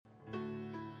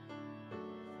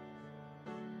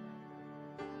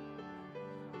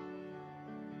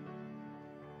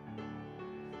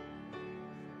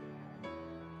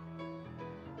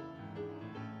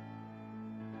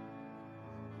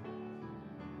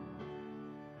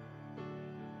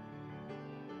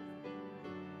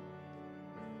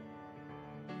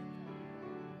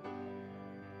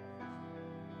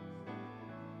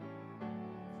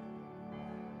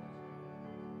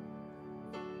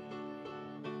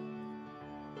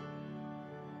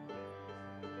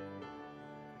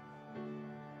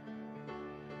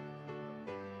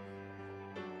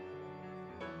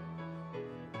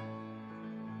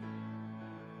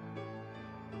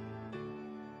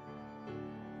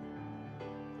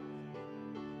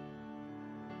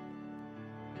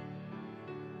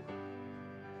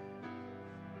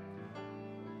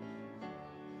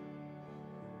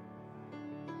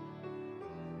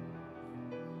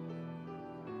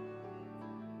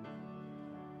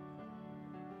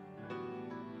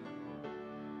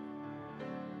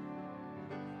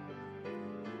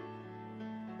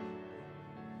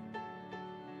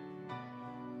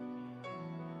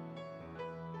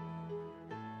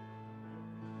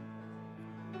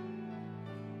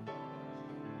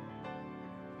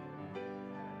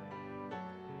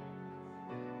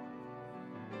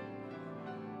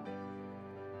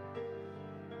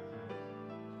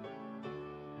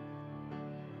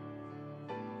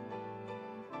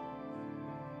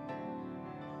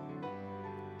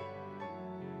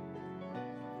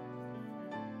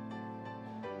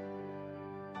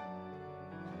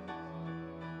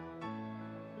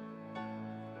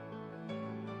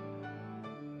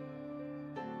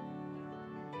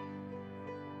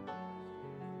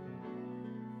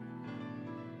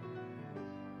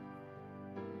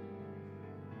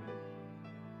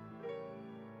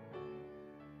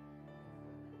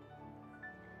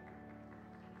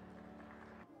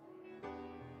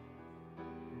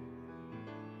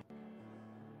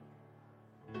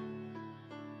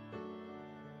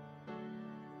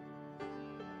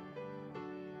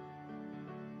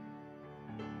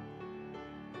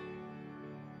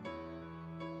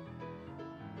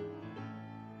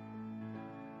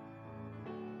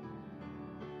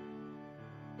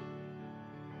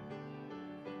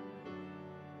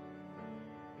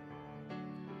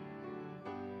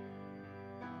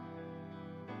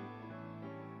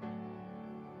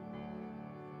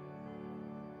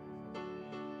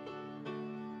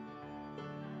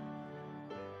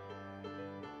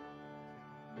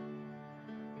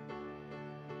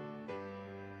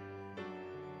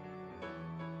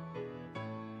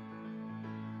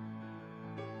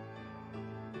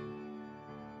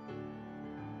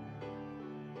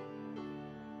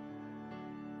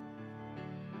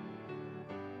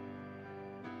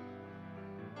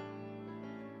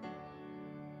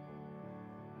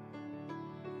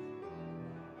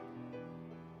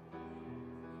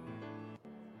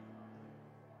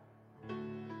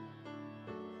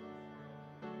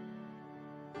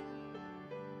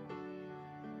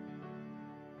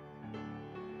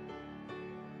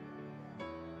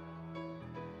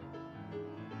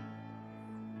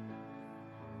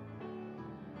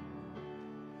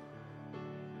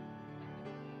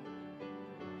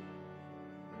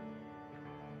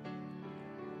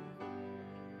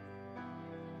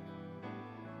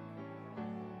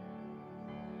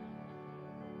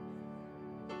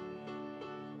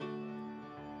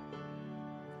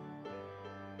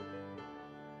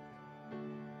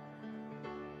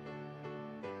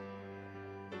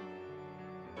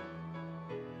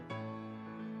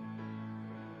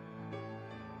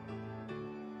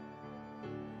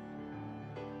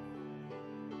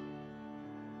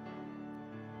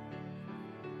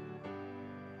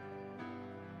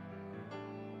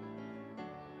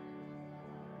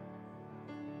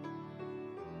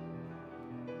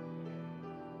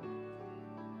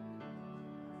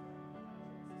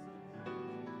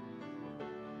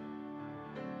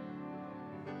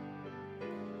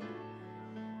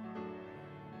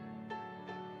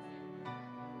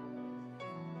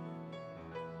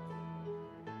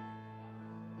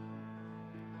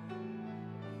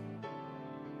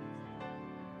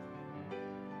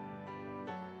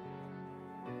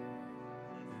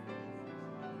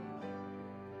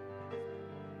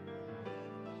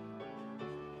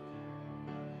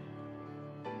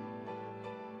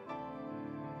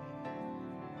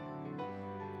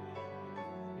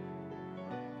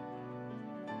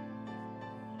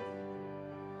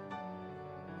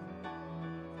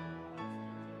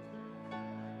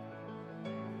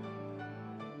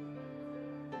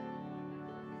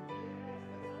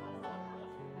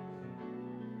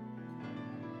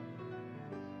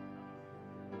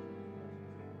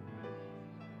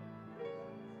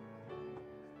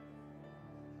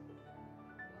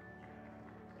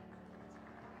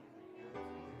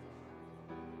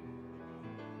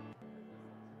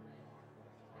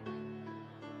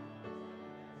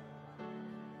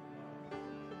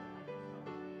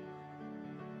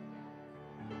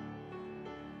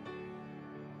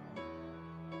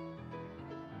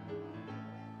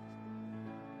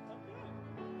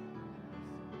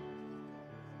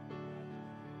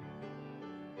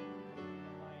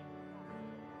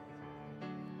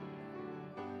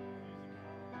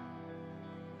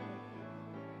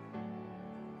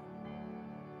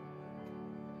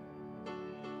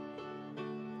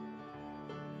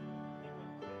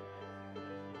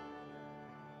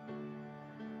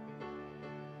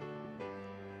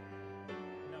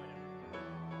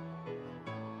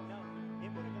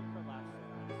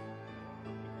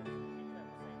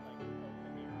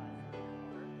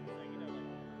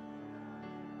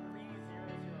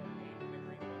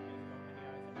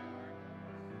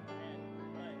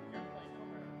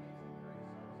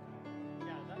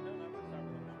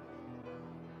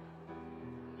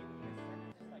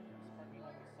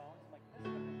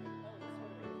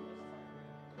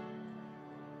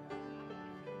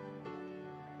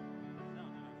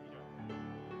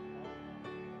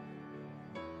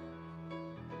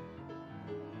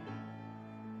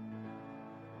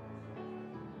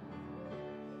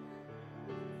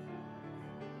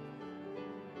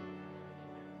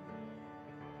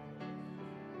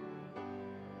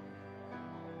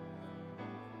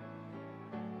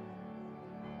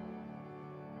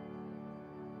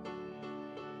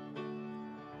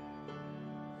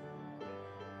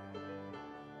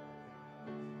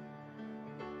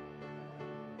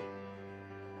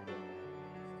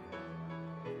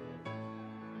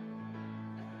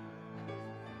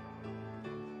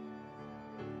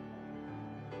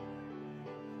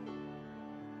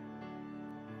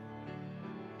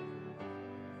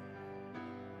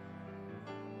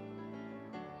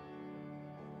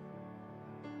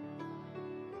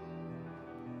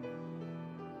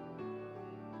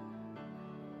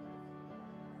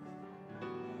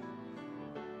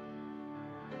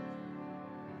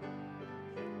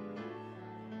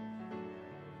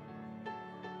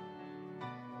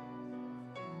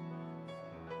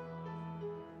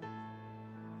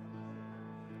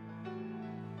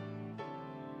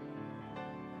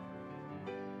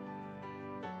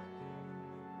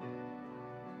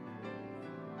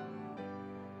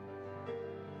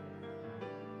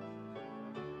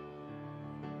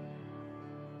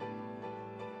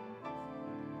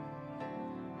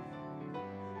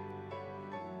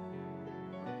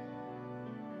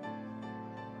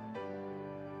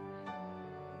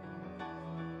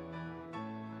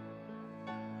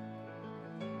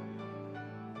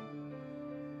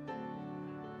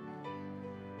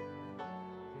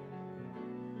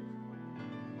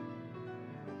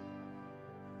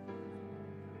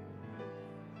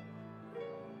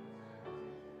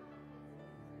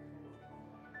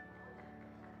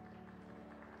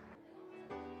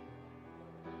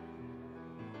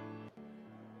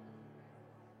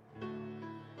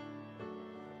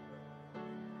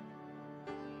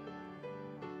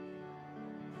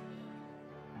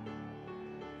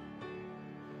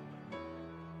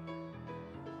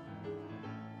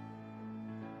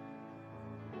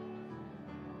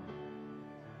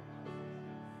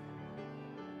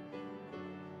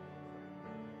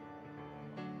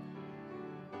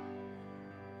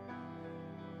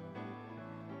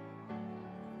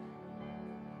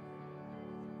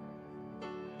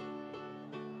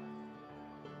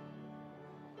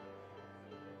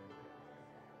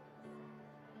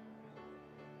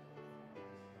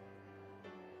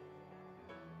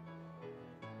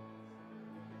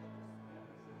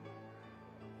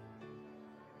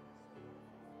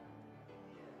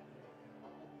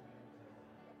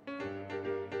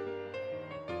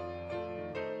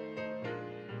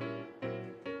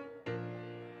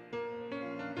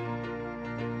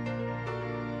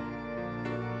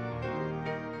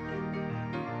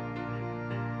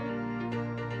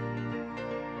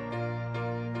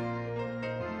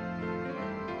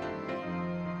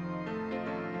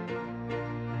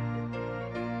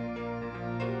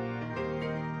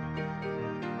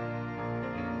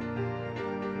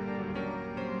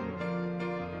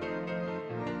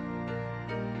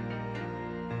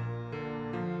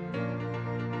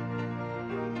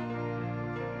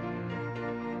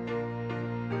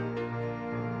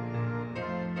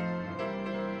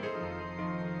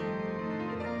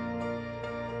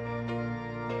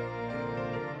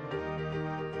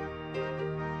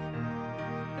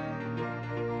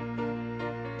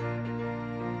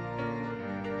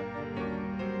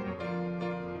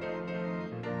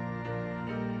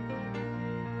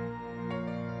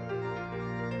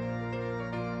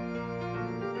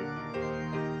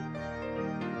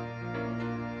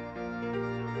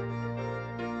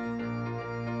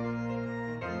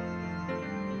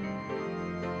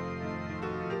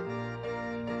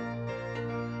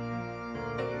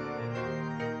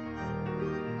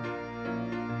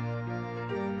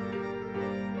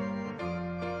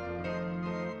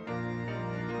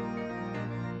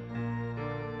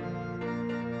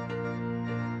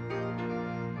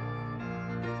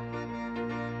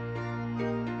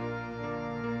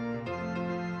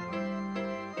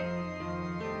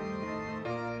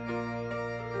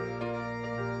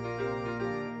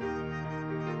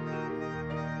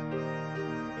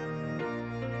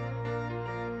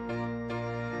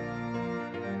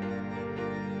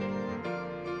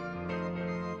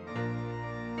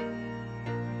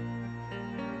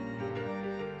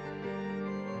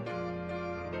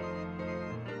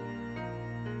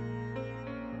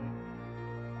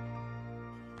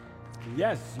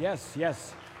Yes, yes,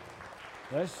 yes.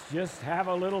 Let's just have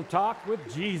a little talk with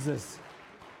Jesus.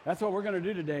 That's what we're going to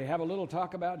do today, have a little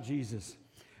talk about Jesus.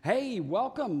 Hey,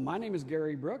 welcome. My name is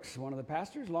Gary Brooks, one of the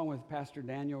pastors, along with Pastor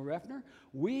Daniel Reffner.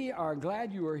 We are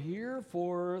glad you are here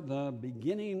for the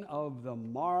beginning of the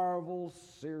Marvel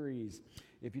series.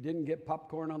 If you didn't get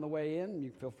popcorn on the way in,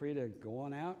 you feel free to go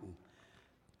on out and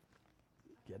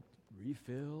get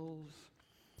refills.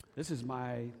 This is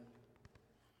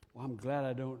well, I'm glad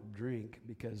I don't drink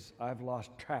because I've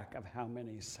lost track of how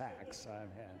many sacks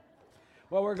I've had.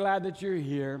 Well, we're glad that you're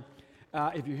here.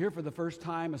 If you're here for the first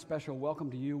time, a special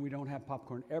welcome to you. We don't have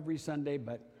popcorn every Sunday,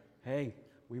 but hey,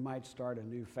 we might start a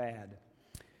new fad.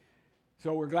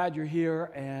 So we're glad you're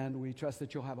here, and we trust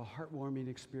that you'll have a heartwarming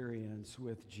experience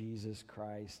with Jesus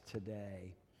Christ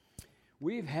today.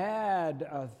 We've had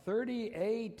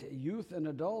 38 youth and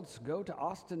adults go to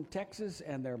Austin, Texas,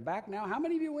 and they're back now. How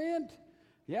many of you went?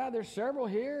 Yeah, there's several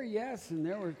here, yes, and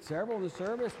there were several in the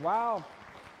service. Wow.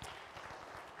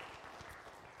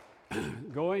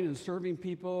 Going and serving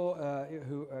people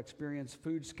who experience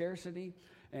food scarcity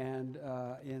and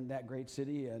in that great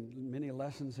city, and many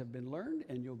lessons have been learned,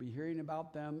 and you'll be hearing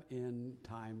about them in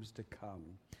times to come.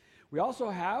 We also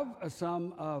have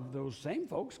some of those same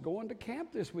folks going to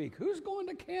camp this week. Who's going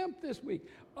to camp this week?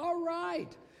 All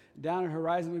right. Down at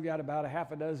Horizon, we've got about a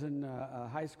half a dozen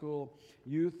high school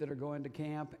youth that are going to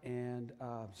camp, and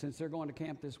since they're going to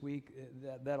camp this week,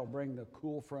 that'll bring the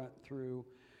cool front through,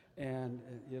 and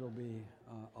it'll be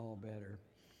all better.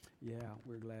 Yeah,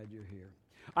 we're glad you're here.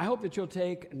 I hope that you'll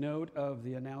take note of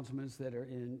the announcements that are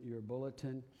in your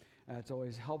bulletin. It's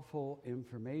always helpful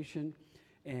information,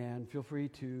 and feel free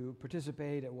to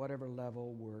participate at whatever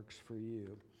level works for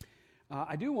you.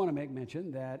 I do want to make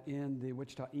mention that in the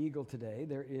Wichita Eagle today,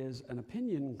 there is an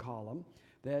opinion column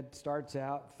that starts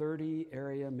out 30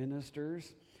 area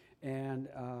ministers, and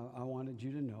I wanted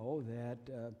you to know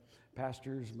that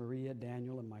Pastors Maria,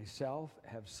 Daniel, and myself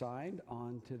have signed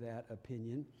on to that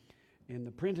opinion. In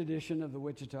the print edition of the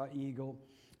Wichita Eagle,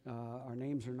 our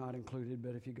names are not included,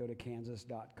 but if you go to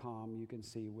kansas.com, you can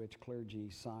see which clergy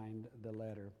signed the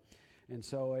letter. And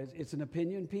so it's an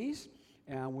opinion piece.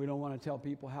 And we don't want to tell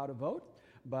people how to vote,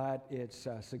 but it's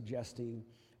suggesting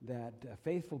that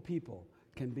faithful people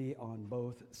can be on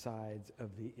both sides of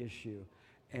the issue.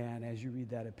 And as you read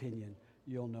that opinion,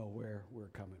 you'll know where we're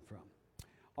coming from.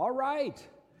 All right.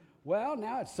 Well,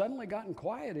 now it's suddenly gotten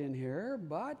quiet in here,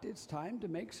 but it's time to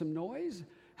make some noise,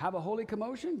 have a holy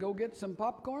commotion, go get some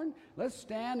popcorn. Let's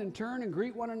stand and turn and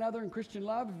greet one another in Christian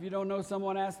love. If you don't know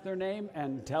someone, ask their name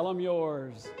and tell them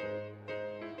yours.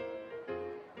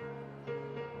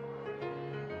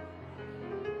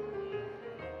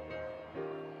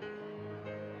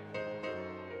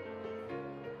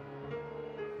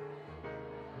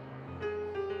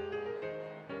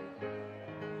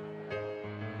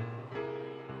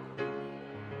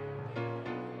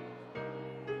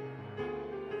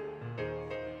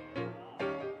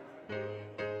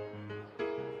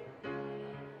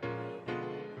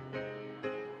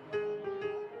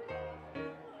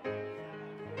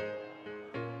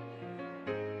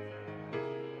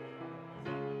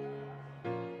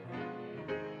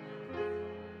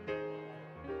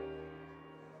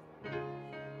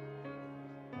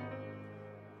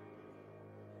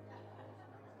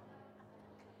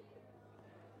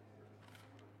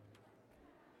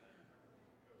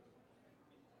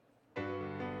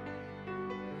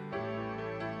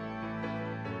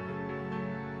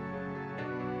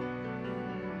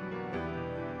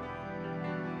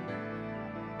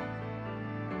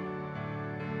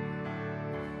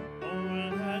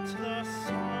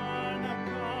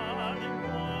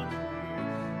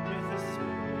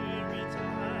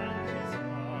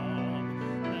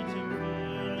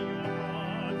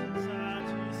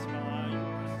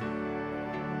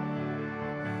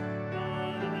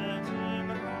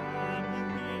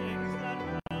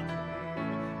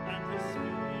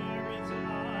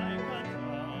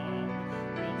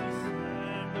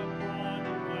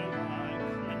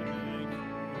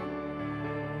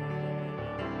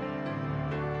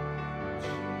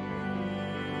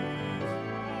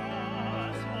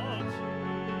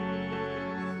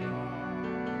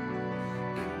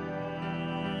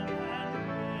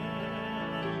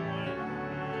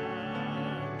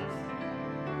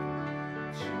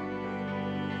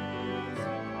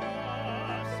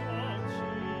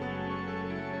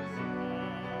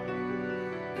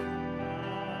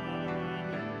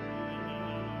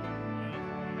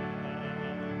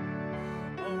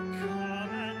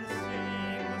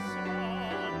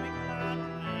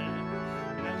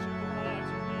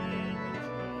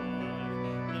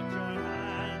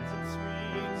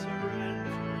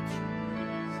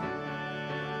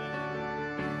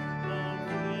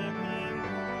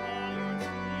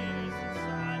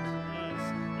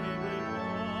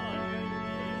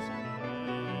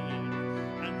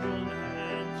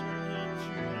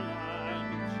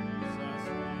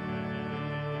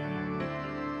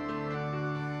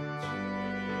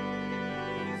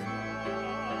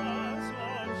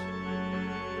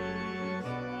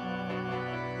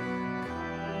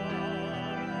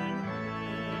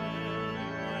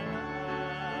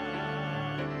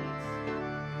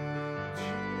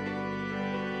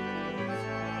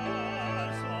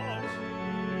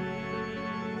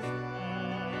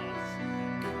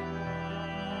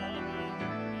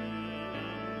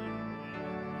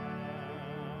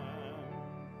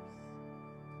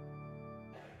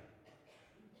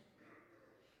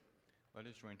 let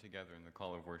us join together in the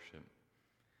call of worship.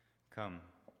 Come,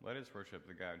 let us worship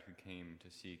the God who came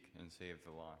to seek and save the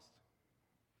lost.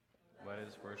 Let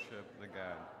us worship the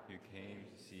God who came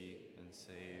to seek and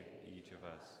save each of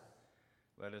us.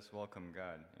 Let us welcome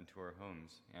God into our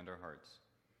homes and our hearts.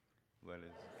 Let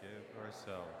us give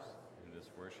ourselves in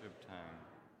this worship time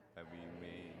that we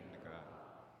may in God.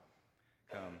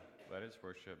 Come, let us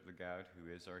worship the God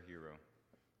who is our hero.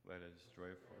 Let us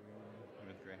joyfully,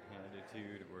 with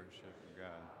gratitude, worship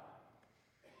God.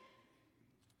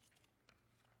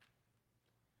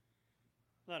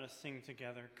 Let us sing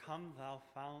together, Come Thou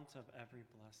Fount of Every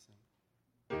Blessing.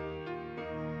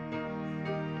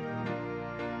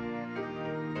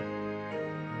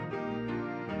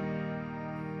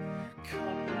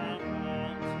 Come thou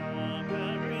fount of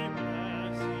every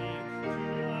blessing, to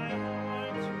my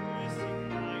heart to sing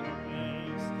thy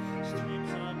grace.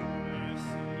 Streams of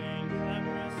mercy,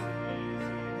 ever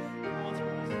ceasing,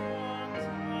 gospel songs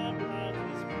of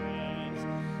boundless praise.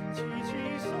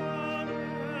 Teaching song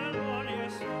and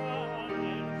glorious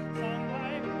sonnet, sung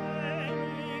by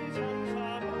flaming tongues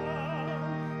above.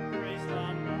 Praise the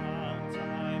mount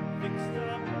time fixed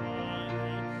upon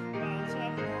it, mount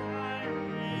of thy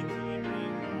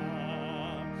redeeming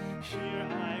love. Here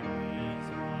I raise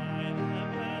my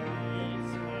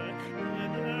Ebenezer,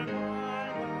 hither by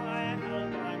thy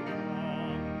help I'm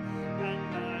come, and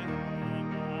I hope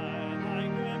by thy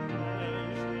good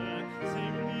pleasure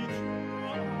save me true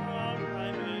of my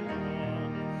made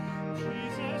wrong.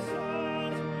 Jesus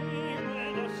sought me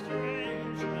when a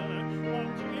stranger,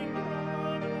 wandering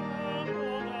from the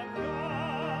fold of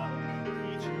God.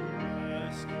 He to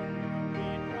rescue me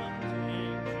from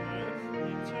danger,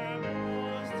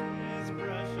 interposed his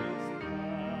precious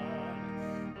blood.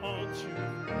 Oh, to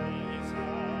praise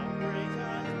how great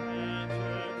and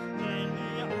better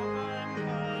daily I'm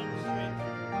constrained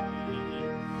to be.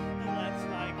 Let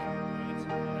thy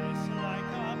goodness like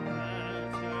a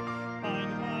fetter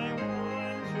bind my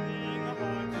wandering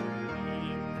heart to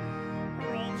thee.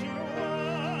 Prone to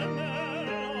wander,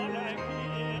 Lord, I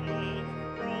feel it.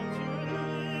 Prone to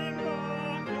leave the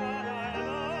God I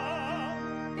love.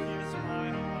 Here's my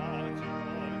heart,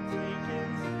 Lord, take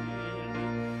and seal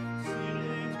it. Seal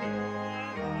it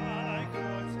for thy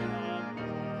courts above.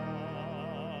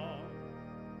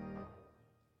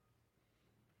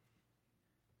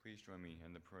 Please join me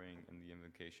in the praying and the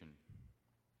invocation.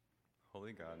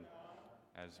 Holy God,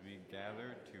 as we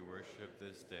gather to worship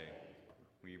this day,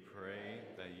 we pray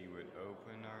that you would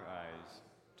open our eyes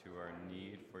to our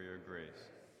need for your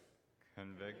grace.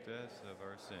 Convict us of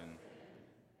our sin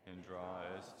and draw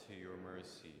us to your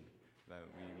mercy, that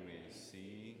we may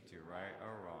see to right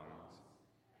our wrongs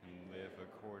and live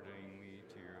accordingly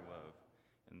to your love.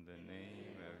 In the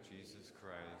name of Jesus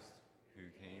Christ, who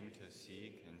came to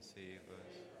seek and save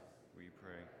us, we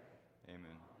pray.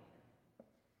 Amen.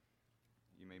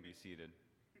 You may be seated.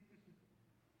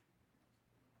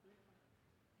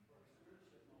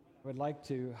 I would like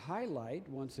to highlight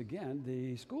once again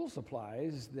the school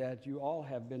supplies that you all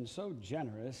have been so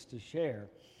generous to share.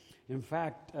 In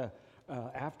fact,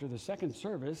 after the second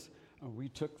service, we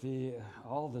took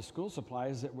all the school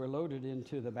supplies that were loaded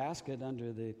into the basket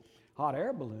under the hot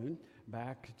air balloon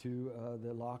back to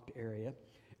the locked area.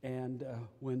 And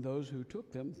when those who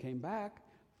took them came back,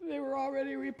 they were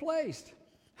already replaced.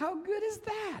 How good is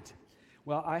that?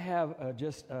 Well, I have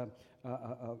just a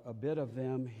bit of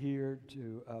them here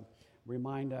to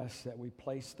remind us that we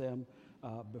place them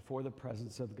before the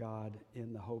presence of God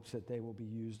in the hopes that they will be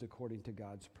used according to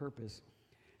God's purpose.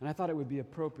 And I thought it would be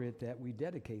appropriate that we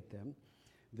dedicate them.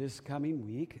 This coming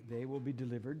week, they will be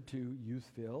delivered to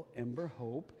Youthville Ember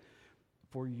Hope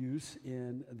for use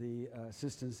in the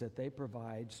assistance that they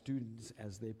provide students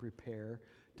as they prepare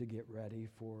to get ready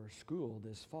for school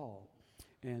this fall.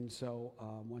 And so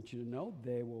I want you to know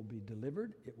they will be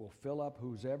delivered. It will fill up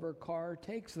whoever car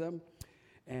takes them.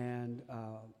 And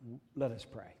let us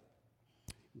pray.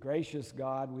 Gracious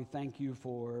God, we thank you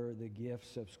for the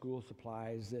gifts of school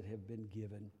supplies that have been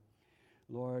given.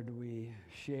 Lord, we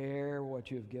share what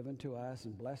you have given to us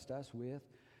and blessed us with,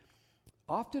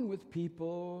 often with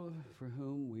people for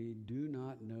whom we do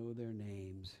not know their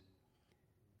names,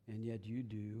 and yet you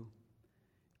do.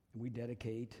 And we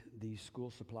dedicate these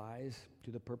school supplies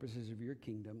to the purposes of your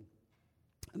kingdom,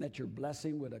 and that your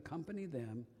blessing would accompany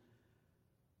them,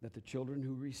 that the children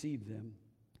who receive them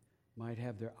might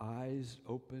have their eyes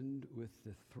opened with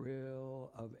the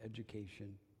thrill of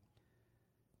education,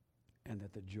 and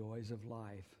that the joys of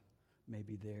life may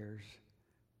be theirs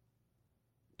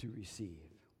to receive.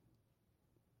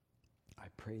 I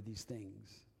pray these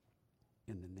things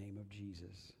in the name of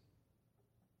Jesus.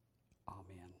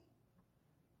 Amen.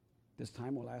 This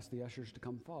time we'll ask the ushers to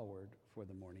come forward for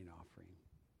the morning offering.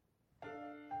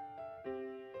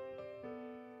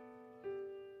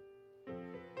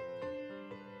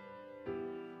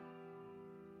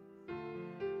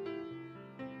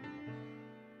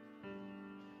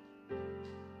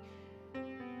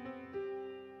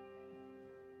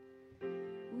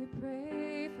 We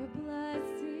pray for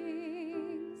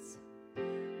blessings.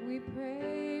 We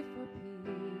pray for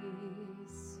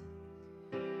peace.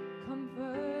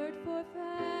 Comfort for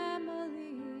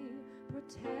family.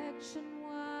 Protection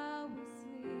while we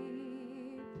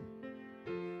sleep.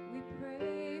 We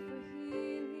pray for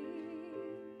healing.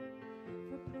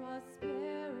 For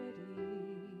prosperity.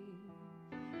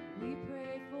 We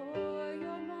pray for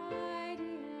your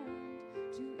mighty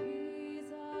hand to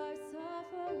ease our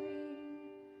suffering.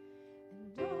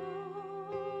 And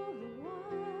all the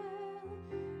while,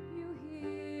 you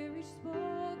hear each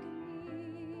spoken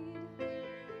need.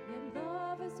 Yet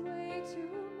love is way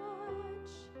too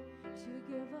much to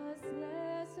give us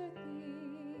lesser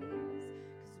things.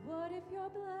 'Cause what if your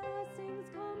blessings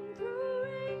come through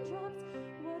raindrops?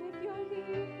 What if your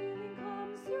healing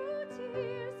comes through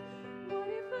tears? What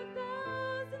if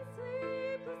 1,000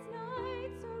 sleepless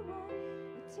nights are what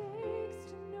it takes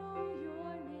to know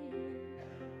your name?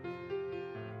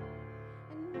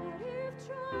 And what if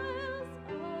trials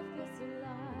of this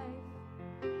life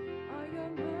are your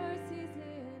mercies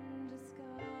in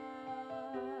disguise?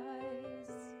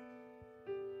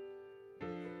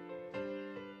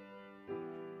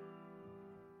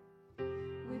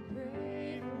 We pray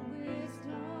for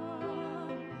wisdom,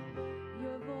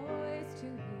 your voice to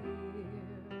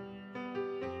hear.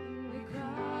 And we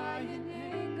cry in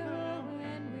anger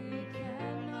when we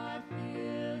cannot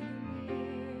feel you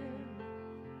near.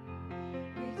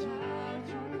 We doubt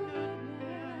your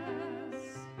goodness,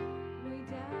 we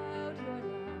doubt your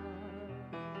love,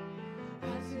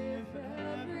 as if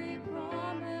every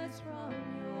promise from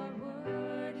your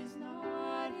word is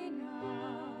not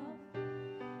enough.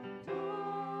 And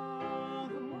all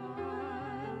the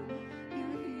while, you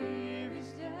hear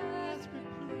each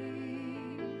desperate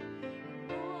plea. And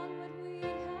long would we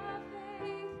have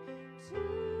faith to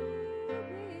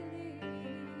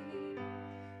believe.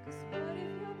 'Cause what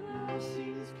if your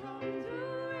blessings come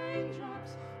through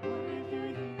raindrops? What if your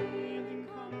healing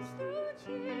comes through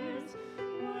tears?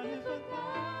 What if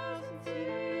 1,000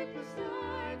 sleepless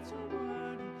nights are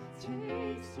what it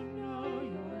takes to know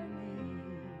your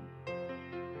name?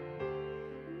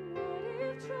 And what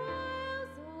if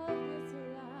trials of this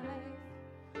life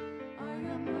are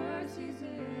your mercies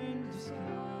in disguise?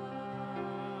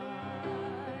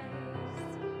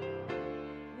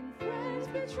 When friends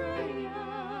betray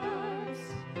us,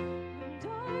 when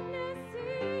darkness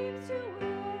seems to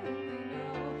win, we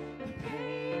know the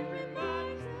pain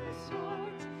reminds us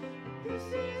heart that this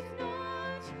is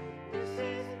not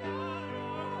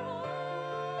our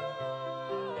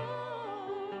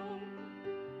home.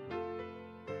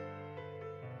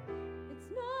 It's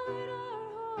not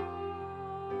our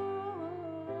home.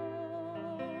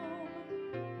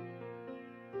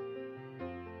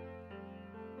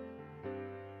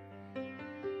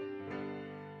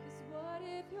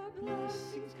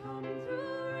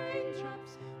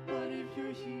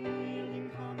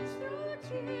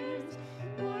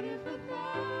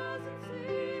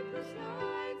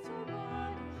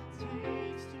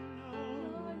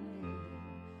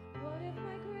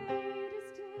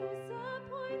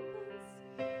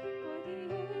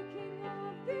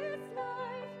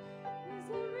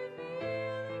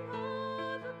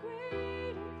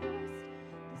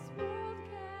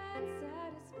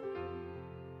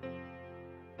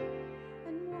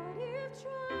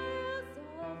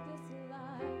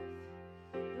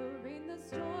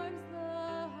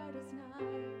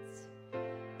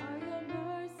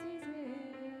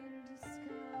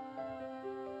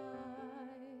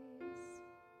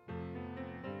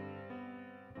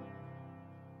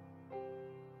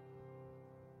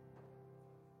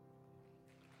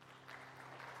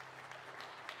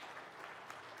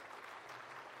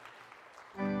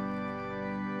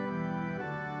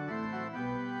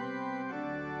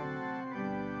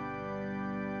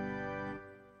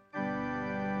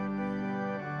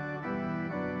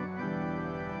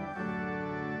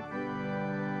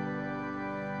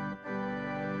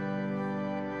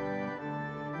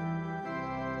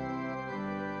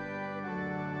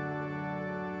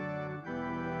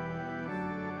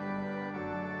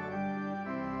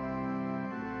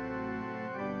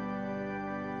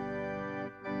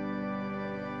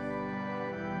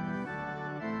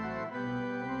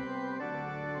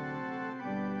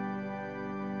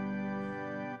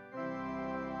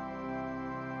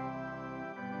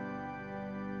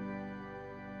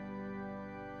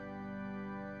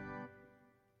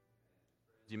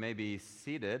 You may be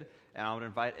seated, and I would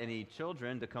invite any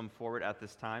children to come forward at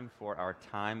this time for our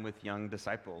time with young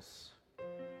disciples.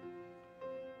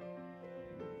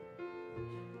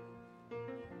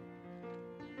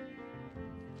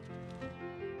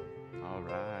 All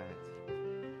right.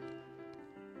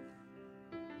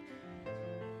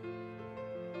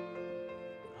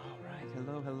 All right.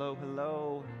 Hello, hello,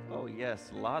 hello. Oh,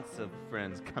 yes, lots of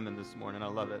friends coming this morning. I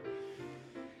love it.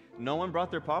 No one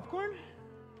brought their popcorn?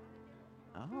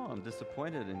 Oh, I'm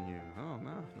disappointed in you. Oh,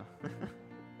 no.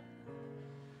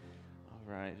 All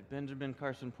right. Benjamin,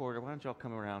 Carson, Porter, why don't y'all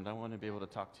come around? I want to be able to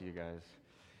talk to you guys.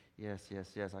 Yes,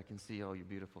 yes, yes. I can see all your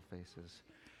beautiful faces.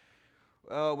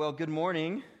 Oh, well, good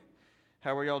morning.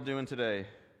 How are y'all doing today?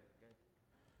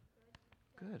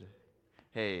 Good.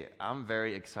 Hey, I'm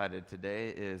very excited. Today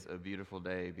is a beautiful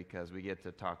day because we get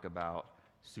to talk about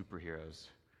superheroes.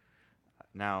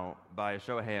 Now, by a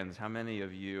show of hands, how many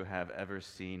of you have ever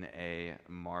seen a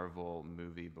Marvel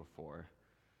movie before?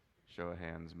 Show of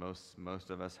hands. Most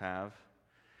of us have.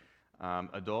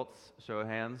 Adults, show of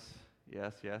hands.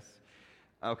 Yes, yes.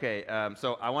 Okay,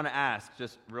 so I want to ask,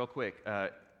 just real quick,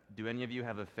 do any of you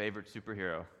have a favorite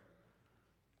superhero?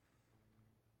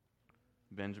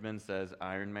 Benjamin says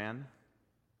Iron Man.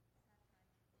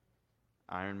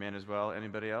 Iron Man as well.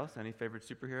 Anybody else? Any favorite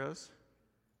superheroes?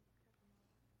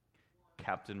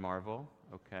 Captain Marvel.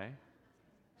 Okay.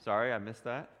 Sorry, I missed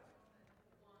that.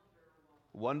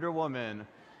 Wonder Woman.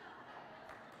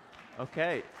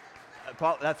 Okay.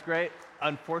 Paul, that's great.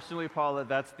 Unfortunately, Paula,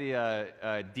 that's the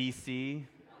DC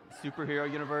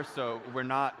superhero universe, so we're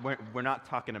not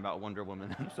talking about Wonder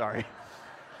Woman. I'm sorry.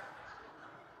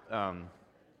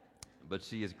 But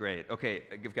she is great. Okay,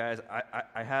 guys,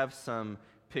 I have some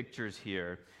pictures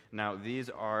here. Now, these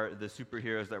are the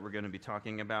superheroes that we're going to be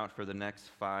talking about for the next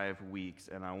 5 weeks,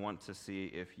 and I want to see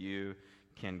if you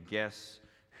can guess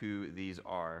who these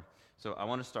are. So I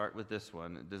want to start with this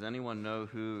one. Does anyone know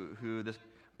who this?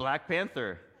 Black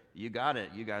Panther. You got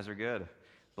it. You guys are good.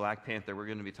 Black Panther. We're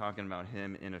going to be talking about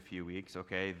him in a few weeks,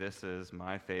 okay? This is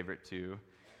my favorite too.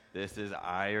 This is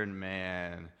Iron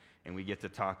Man, and we get to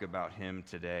talk about him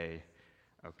today,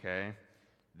 okay?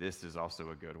 This is also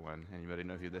a good one. Anybody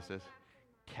know who this is?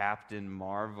 Captain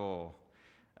Marvel.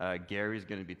 Gary's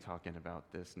going to be talking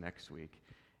about this next week.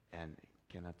 And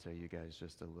can I tell you guys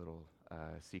just a little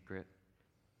secret?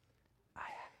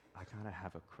 I kind of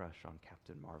have a crush on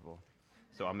Captain Marvel.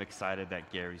 So I'm excited that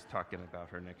Gary's talking about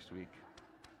her next week.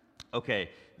 Okay,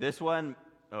 this one,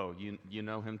 oh, you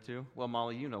know him too? Well,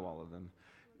 Molly, you know all of them.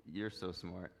 You're so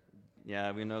smart.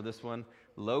 Yeah, we know this one.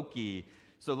 Loki.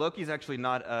 So Loki's actually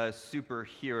not a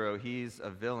superhero. He's a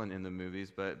villain in the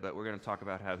movies, but we're going to talk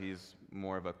about how he's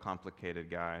more of a complicated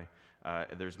guy.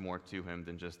 There's more to him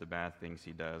than just the bad things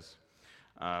he does.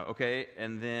 Okay,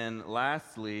 and then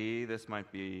lastly, this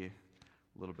might be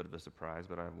a little bit of a surprise,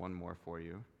 but I have one more for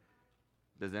you.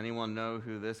 Does anyone know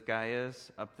who this guy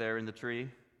is up there in the tree?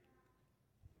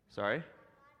 Sorry?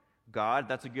 God,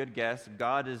 that's a good guess.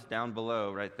 God is down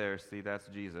below right there. See, that's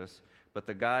Jesus. But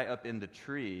the guy up in the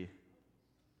tree,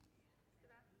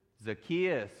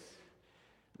 Zacchaeus.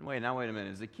 Wait a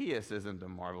minute. Zacchaeus isn't a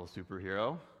Marvel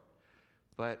superhero.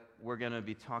 But we're going to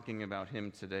be talking about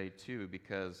him today too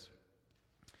because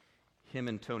him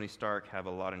and Tony Stark have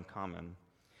a lot in common.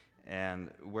 And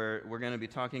we're going to be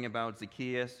talking about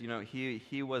Zacchaeus. You know,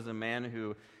 he was a man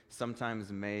who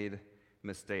sometimes made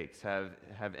mistakes. Have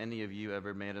any of you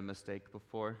ever made a mistake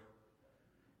before?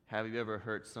 Have you ever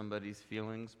hurt somebody's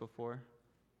feelings before?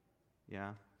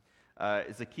 Yeah.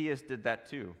 Zacchaeus did that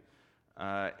too.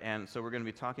 And so we're going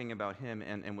to be talking about him.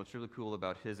 And what's really cool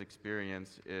about his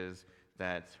experience is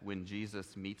that when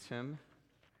Jesus meets him,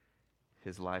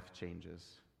 his life changes.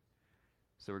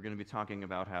 So we're going to be talking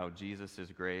about how Jesus'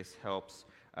 grace helps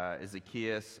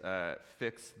Zacchaeus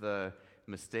fix the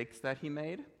mistakes that he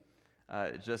made,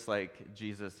 just like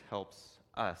Jesus helps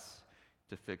us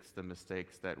to fix the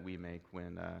mistakes that we make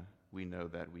when we know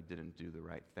that we didn't do the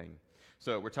right thing.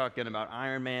 So we're talking about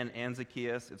Iron Man and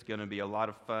Zacchaeus. It's going to be a lot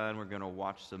of fun. We're going to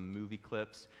watch some movie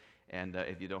clips, and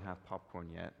if you don't have popcorn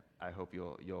yet, I hope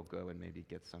you'll go and maybe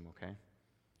get some, okay?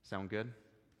 Sound good?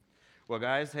 Well,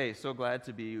 guys, hey, so glad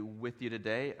to be with you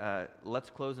today. Let's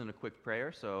close in a quick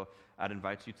prayer. So I'd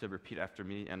invite you to repeat after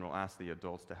me, and we'll ask the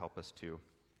adults to help us too.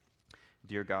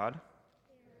 Dear God,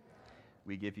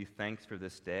 we give you thanks for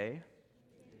this day,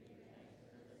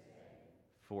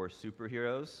 for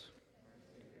superheroes,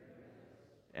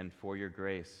 and for your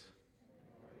grace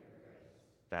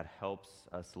that helps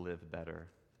us live better.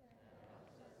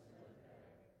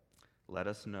 Let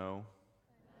us know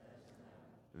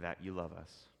that you love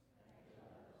us,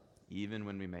 even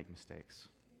when we make mistakes.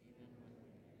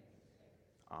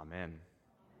 Amen.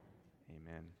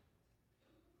 Amen.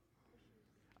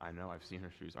 I know, I've seen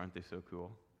her shoes. Aren't they so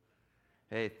cool?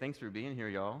 Hey, thanks for being here,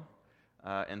 y'all,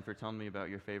 and for telling me about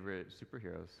your favorite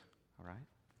superheroes. All right?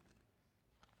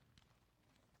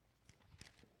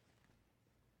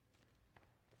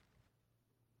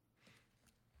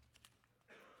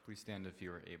 Please stand if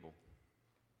you are able.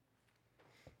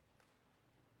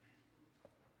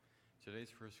 Today's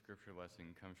first scripture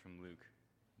lesson comes from Luke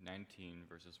 19,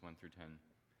 verses 1 through 10.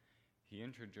 He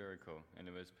entered Jericho and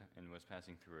was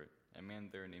passing through it. A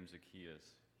man there named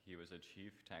Zacchaeus. He was a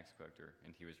chief tax collector,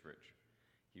 and he was rich.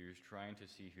 He was trying to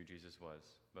see who Jesus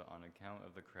was, but on account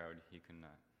of the crowd he could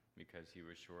not, because he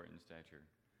was short in stature.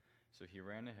 So he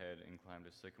ran ahead and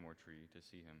climbed a sycamore tree to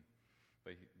see him,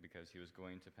 because he was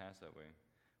going to pass that way.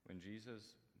 When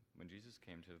Jesus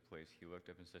came to the place, he looked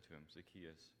up and said to him,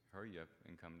 "Zacchaeus, hurry up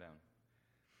and come down,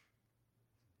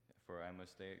 for I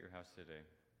must stay at your house today."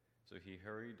 So he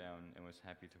hurried down and was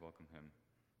happy to welcome him.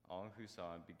 All who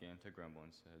saw it began to grumble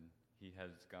and said, "He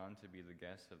has gone to be the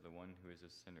guest of the one who is a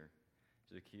sinner."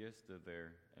 Zacchaeus stood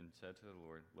there and said to the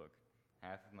Lord, "Look,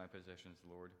 half of my possessions,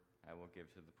 Lord, I will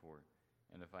give to the poor,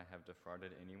 and if I have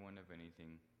defrauded anyone of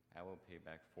anything, I will pay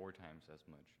back 4 times as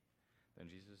much." Then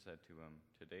Jesus said to him,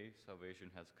 "Today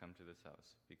salvation has come to this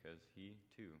house, because he,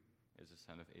 too, is the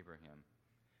son of Abraham.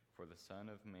 For the Son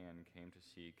of Man came to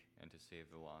seek and to save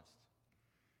the lost."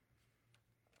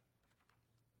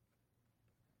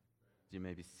 You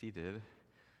may be seated.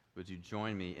 Would you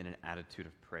join me in an attitude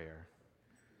of prayer?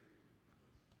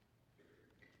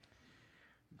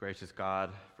 Gracious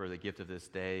God, for the gift of this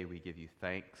day, we give you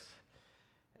thanks.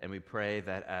 And we pray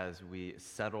that as we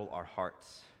settle our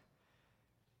hearts,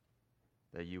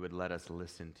 that you would let us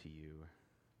listen to you.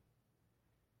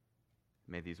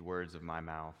 May these words of my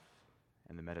mouth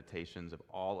and the meditations of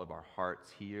all of our hearts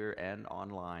here and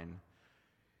online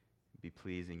be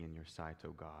pleasing in your sight,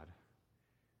 O God.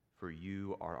 For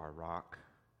you are our rock,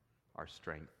 our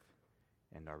strength,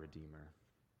 and our Redeemer.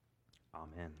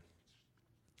 Amen.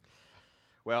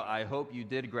 Well, I hope you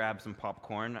did grab some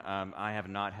popcorn. I have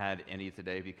not had any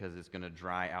today because it's going to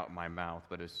dry out my mouth,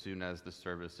 but as soon as the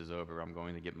service is over, I'm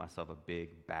going to get myself a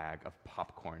big bag of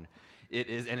popcorn. It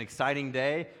is an exciting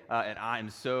day, and I am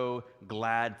so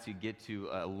glad to get to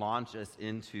launch us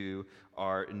into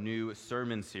our new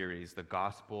sermon series, The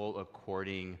Gospel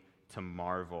According to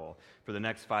Marvel. For the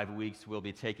next 5 weeks, we'll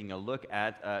be taking a look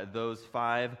at those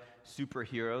 5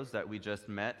 superheroes that we just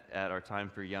met at our Time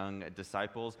for Young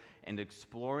Disciples and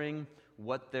exploring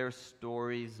what their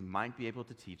stories might be able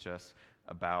to teach us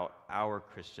about our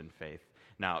Christian faith.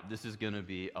 Now, this is going to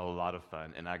be a lot of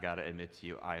fun, and I got to admit to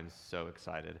you, I am so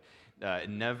excited.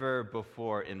 Never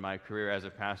before in my career as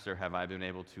a pastor have I been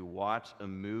able to watch a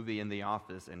movie in the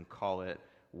office and call it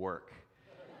work.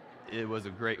 It was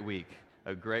a great week.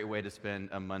 A great way to spend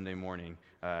a Monday morning.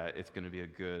 It's going to be a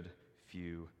good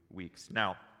few weeks.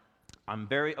 Now, I'm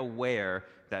very aware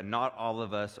that not all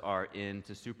of us are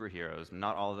into superheroes.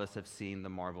 Not all of us have seen the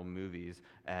Marvel movies,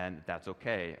 and that's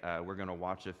okay. We're going to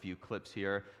watch a few clips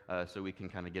here so we can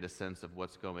kind of get a sense of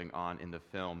what's going on in the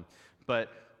film.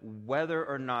 But whether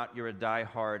or not you're a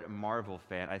diehard Marvel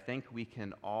fan, I think we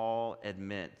can all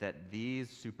admit that these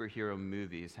superhero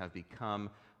movies have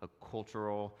become a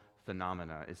cultural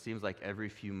phenomena. It seems like every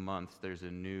few months there's a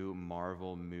new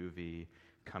Marvel movie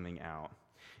coming out.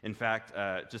 In fact,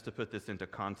 just to put this into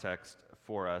context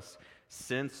for us,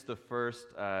 since the first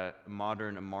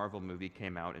modern Marvel movie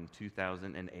came out in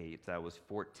 2008, that was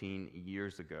 14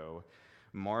 years ago,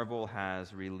 Marvel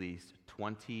has released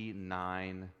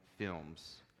 29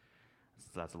 films.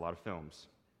 So that's a lot of films.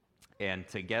 And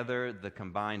together, the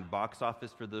combined box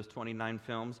office for those 29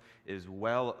 films is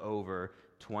well over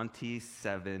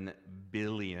 $27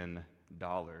 billion.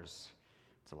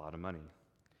 It's a lot of money.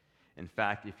 In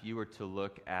fact, if you were to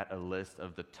look at a list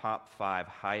of the top 5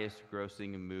 highest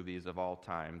grossing movies of all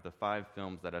time, the 5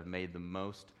 films that have made the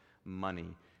most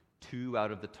money, 2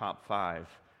 out of the top 5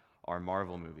 are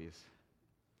Marvel movies.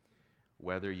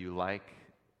 Whether you like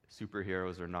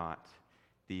superheroes or not,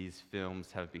 these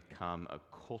films have become a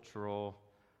cultural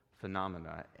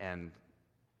phenomena, and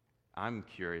I'm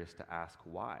curious to ask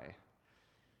why.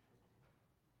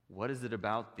 What is it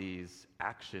about these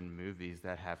action movies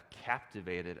that have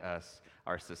captivated us,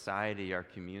 our society, our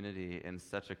community, in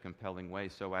such a compelling way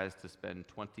so as to spend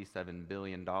 $27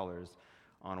 billion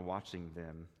on watching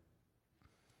them?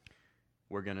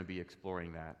 We're going to be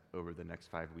exploring that over the next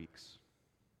 5 weeks.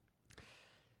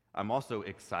 I'm also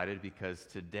excited because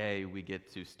today we get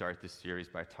to start this series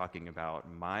by talking about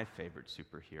my favorite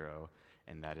superhero,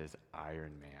 and that is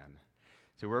Iron Man.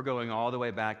 So we're going all the way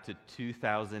back to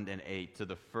 2008, to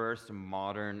the first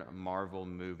modern Marvel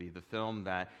movie, the film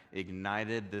that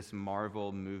ignited this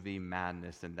Marvel movie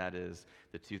madness, and that is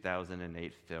the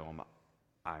 2008 film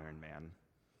Iron Man.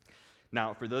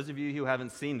 Now, for those of you who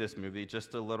haven't seen this movie,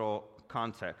 just a little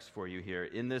context for you here.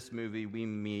 In this movie, we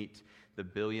meet the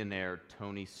billionaire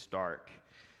Tony Stark,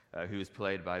 who is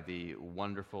played by the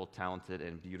wonderful, talented,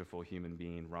 and beautiful human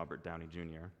being Robert Downey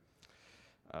Jr.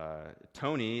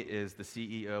 Tony is the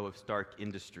CEO of Stark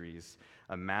Industries,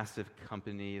 a massive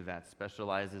company that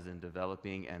specializes in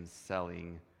developing and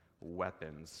selling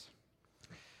weapons.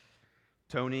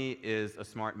 Tony is a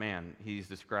smart man. He's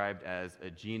described as a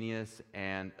genius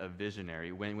and a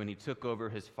visionary. When he took over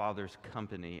his father's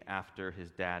company after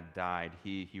his dad died,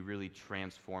 he really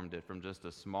transformed it from just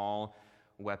a small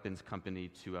weapons company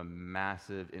to a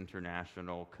massive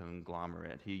international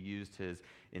conglomerate. He used his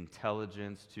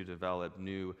intelligence to develop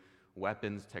new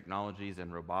weapons, technologies,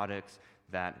 and robotics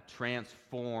that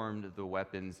transformed the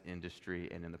weapons industry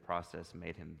and in the process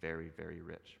made him very, very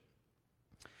rich.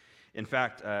 In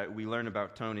fact, we learn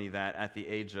about Tony that at the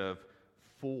age of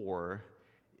 4,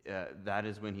 that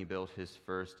is when he built his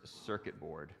first circuit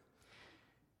board.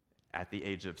 At the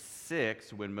age of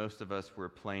 6, when most of us were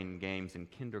playing games in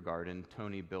kindergarten,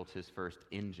 Tony built his first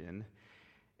engine.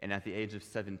 And at the age of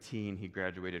 17, he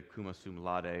graduated cum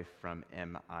laude from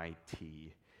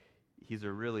MIT. He's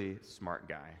a really smart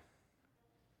guy,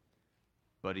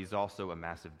 but he's also a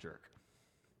massive jerk.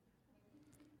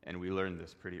 And we learned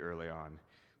this pretty early on.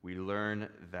 We learn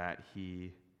that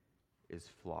he is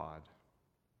flawed.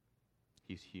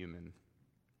 He's human.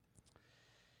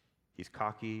 He's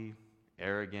cocky,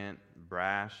 arrogant,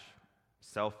 brash,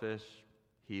 selfish.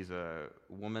 He's a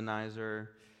womanizer.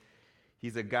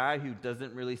 He's a guy who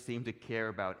doesn't really seem to care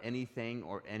about anything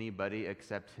or anybody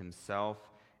except himself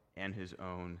and his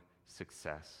own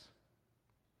success.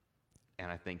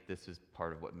 And I think this is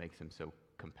part of what makes him so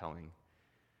compelling,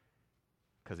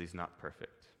 because he's not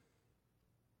perfect.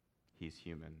 He's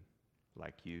human,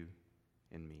 like you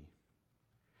and me.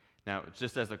 Now,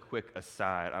 just as a quick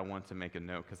aside, I want to make a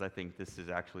note, because I think this is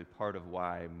actually part of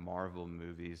why Marvel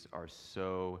movies are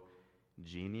so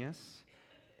genius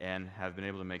and have been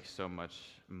able to make so much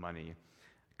money.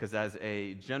 Because as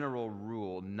a general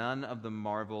rule, none of the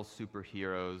Marvel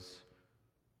superheroes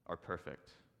are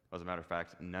perfect. As a matter of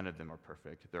fact, none of them are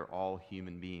perfect. They're all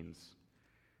human beings.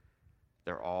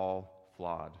 They're all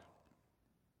flawed.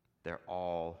 They're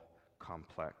all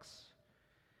complex.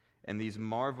 And these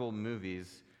Marvel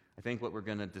movies, I think what we're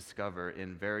going to discover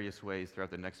in various ways throughout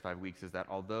the next 5 weeks is that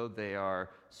although they are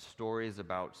stories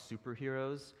about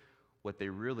superheroes, what they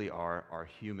really are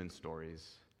human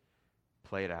stories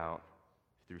played out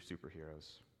through superheroes.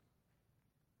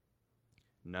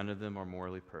 None of them are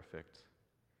morally perfect.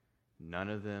 None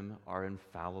of them are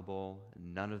infallible.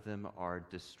 None of them are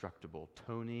destructible.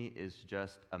 Tony is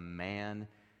just a man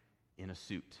in a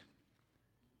suit.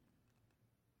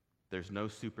 There's no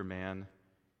Superman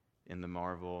in the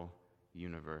Marvel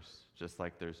universe, just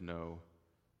like there's no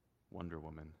Wonder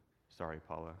Woman. Sorry,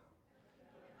 Paula.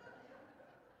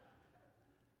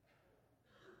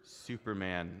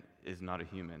 Superman is not a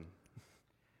human.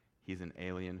 He's an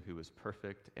alien who is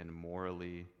perfect and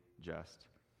morally just.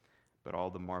 But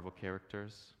all the Marvel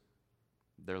characters,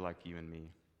 they're like you and me.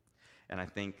 And I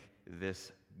think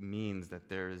this means that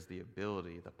there is the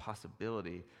ability, the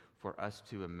possibility for us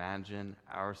to imagine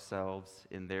ourselves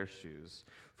in their shoes,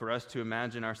 for us to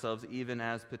imagine ourselves even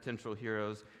as potential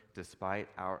heroes despite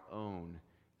our own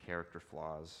character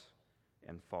flaws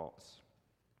and faults.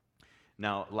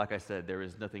 Now, like I said, there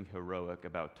is nothing heroic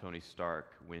about Tony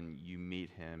Stark when you meet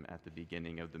him at the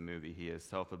beginning of the movie. He is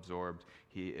self-absorbed.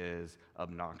 He is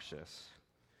obnoxious.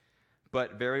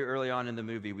 But very early on in the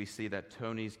movie, we see that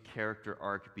Tony's character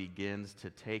arc begins to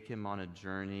take him on a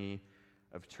journey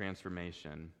of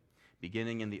transformation,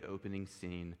 beginning in the opening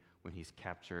scene when he's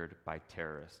captured by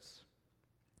terrorists.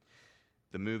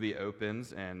 The movie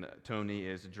opens and Tony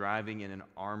is driving in an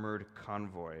armored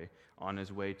convoy on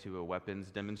his way to a weapons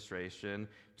demonstration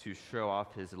to show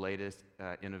off his latest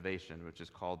innovation, which is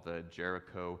called the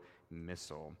Jericho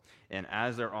missile. And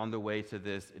as they're on the way to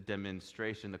this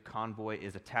demonstration, the convoy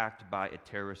is attacked by a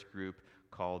terrorist group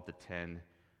called the 10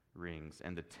 Rings.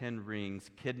 And the 10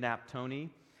 Rings kidnap Tony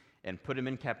and put him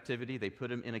in captivity. They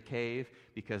put him in a cave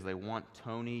because they want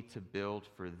Tony to build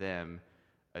for them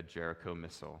a Jericho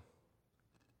missile.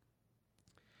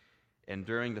 And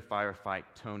during the firefight,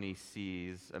 Tony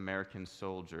sees American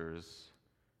soldiers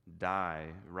die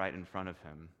right in front of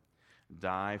him,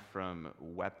 die from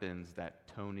weapons that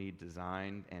Tony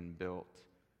designed and built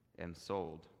and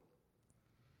sold.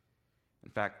 In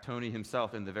fact, Tony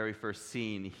himself, in the very first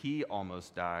scene, he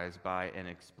almost dies by an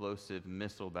explosive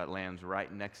missile that lands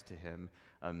right next to him,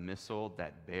 a missile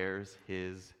that bears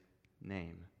his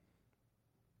name.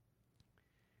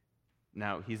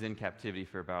 Now, he's in captivity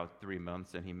for about 3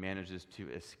 months, and he manages to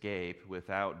escape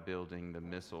without building the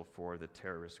missile for the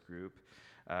terrorist group.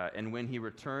 And when he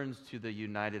returns to the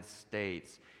United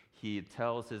States, he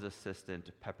tells his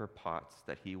assistant, Pepper Potts,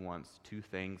 that he wants 2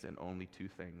 things and only 2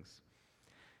 things.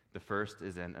 The first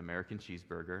is an American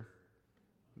cheeseburger.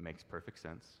 Makes perfect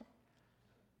sense.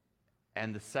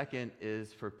 And the second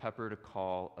is for Pepper to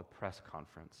call a press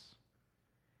conference.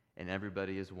 And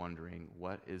everybody is wondering,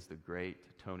 what is the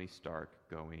great Tony Stark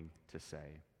going to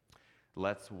say?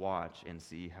 Let's watch and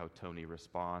see how Tony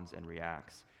responds and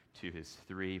reacts to his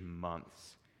 3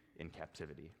 months in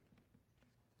captivity.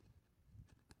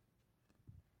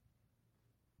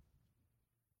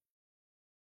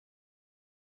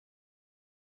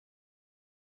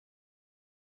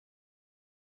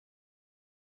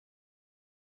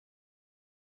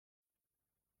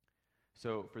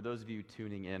 So for those of you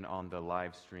tuning in on the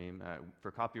live stream,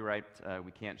 for copyright,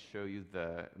 we can't show you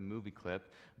the movie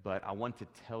clip, but I want to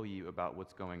tell you about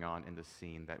what's going on in the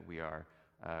scene that we are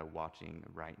watching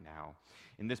right now.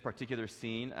 In this particular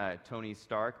scene, Tony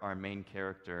Stark, our main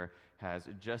character, has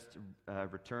just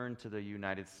returned to the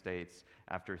United States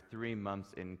after 3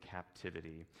 months in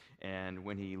captivity. And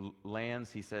when he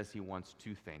lands, he says he wants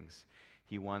 2 things.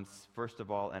 He wants, first of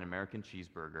all, an American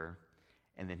cheeseburger,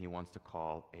 and then he wants to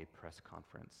call a press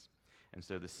conference. And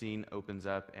so the scene opens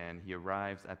up, and he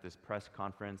arrives at this press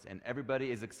conference, and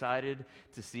everybody is excited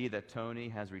to see that Tony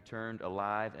has returned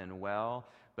alive and well,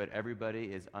 but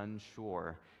everybody is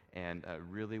unsure and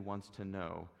really wants to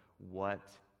know what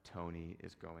Tony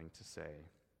is going to say.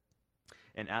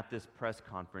 And at this press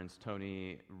conference,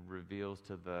 Tony reveals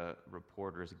to the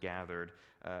reporters gathered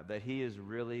that he is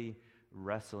really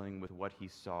wrestling with what he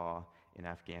saw in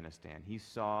Afghanistan. He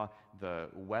saw the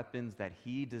weapons that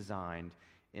he designed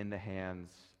in the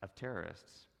hands of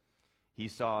terrorists. He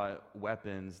saw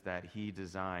weapons that he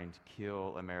designed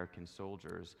kill American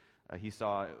soldiers. He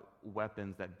saw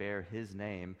weapons that bear his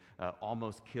name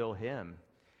almost kill him.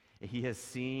 He has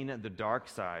seen the dark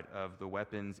side of the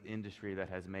weapons industry that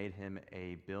has made him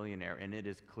a billionaire, and it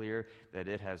is clear that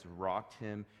it has rocked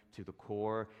him to the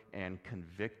core and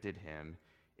convicted him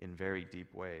in very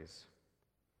deep ways.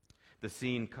 The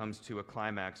scene comes to a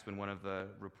climax when one of the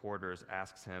reporters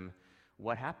asks him,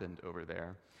 "What happened over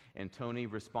there?" And Tony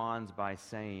responds by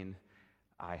saying,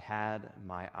 "I had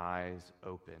my eyes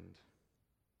opened.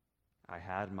 I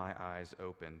had my eyes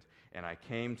opened, and I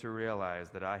came to realize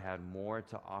that I had more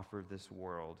to offer this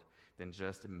world than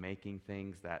just making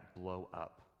things that blow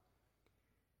up."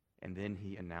 And then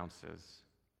he announces,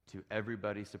 to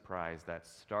everybody's surprise, that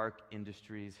Stark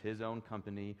Industries, his own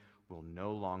company, will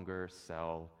no longer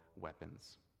sell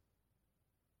weapons.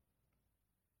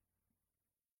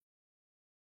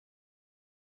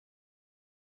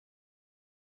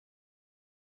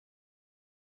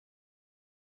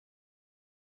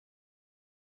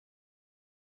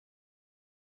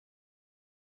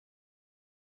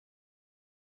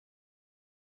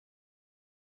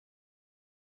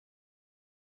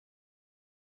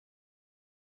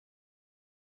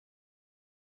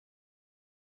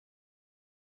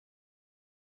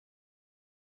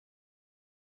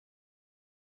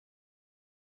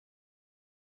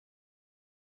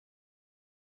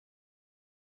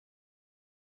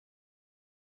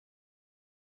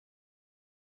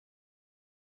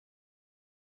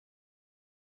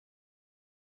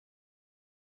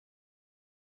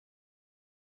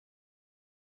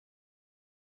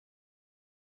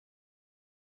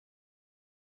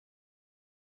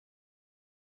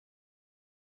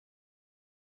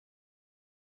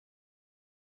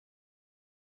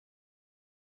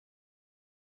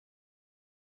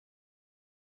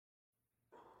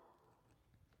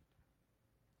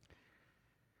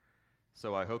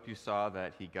 So I hope you saw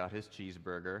that he got his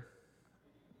cheeseburger.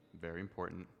 Very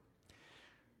important.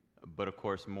 But of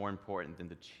course, more important than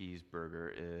the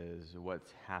cheeseburger is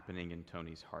what's happening in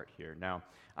Tony's heart here. Now,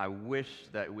 I wish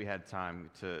that we had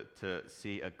time to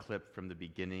see a clip from the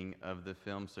beginning of the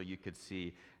film so you could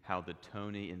see how the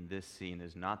Tony in this scene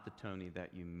is not the Tony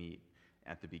that you meet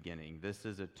at the beginning. This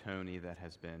is a Tony that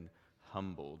has been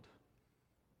humbled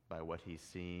by what he's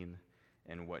seen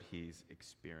and what he's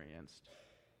experienced.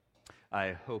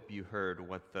 I hope you heard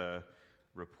what the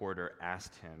reporter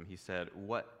asked him. He said,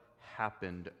 "What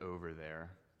happened over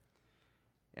there?"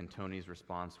 And Tony's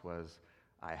response was,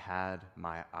 "I had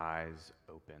my eyes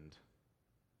opened."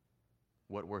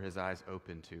 What were his eyes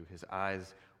open to? His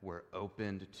eyes were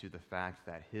opened to the fact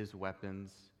that his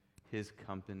weapons, his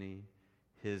company,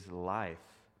 his life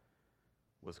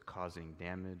was causing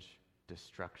damage,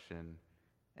 destruction,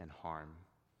 and harm.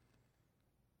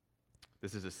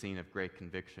 This is a scene of great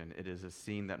conviction. It is a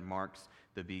scene that marks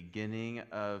the beginning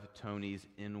of Tony's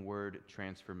inward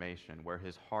transformation, where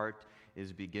his heart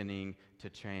is beginning to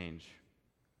change.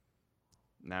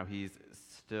 Now, he's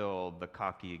still the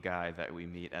cocky guy that we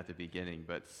meet at the beginning,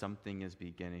 but something is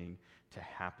beginning to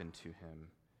happen to him.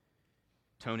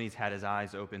 Tony's had his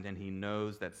eyes opened, and he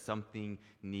knows that something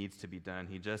needs to be done.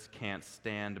 He just can't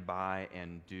stand by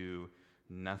and do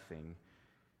nothing.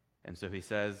 And so he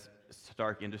says,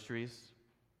 Stark Industries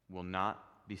will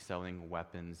not be selling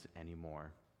weapons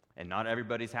anymore. And not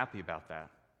everybody's happy about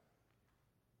that.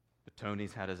 But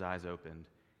Tony's had his eyes opened,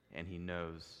 and he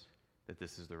knows that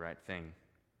this is the right thing.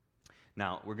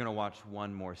 Now, we're going to watch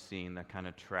one more scene that kind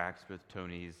of tracks with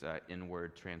Tony's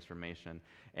inward transformation.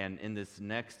 And in this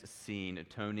next scene,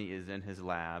 Tony is in his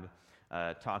lab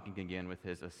talking again with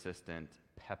his assistant,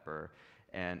 Pepper.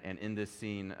 And in this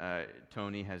scene,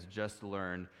 Tony has just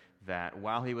learned that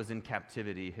while he was in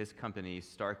captivity, his company,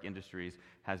 Stark Industries,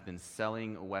 has been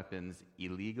selling weapons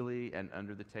illegally and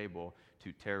under the table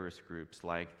to terrorist groups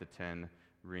like the 10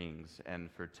 Rings. And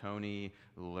for Tony,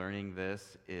 learning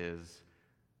this is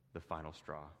the final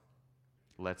straw.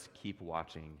 Let's keep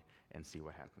watching and see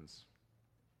what happens.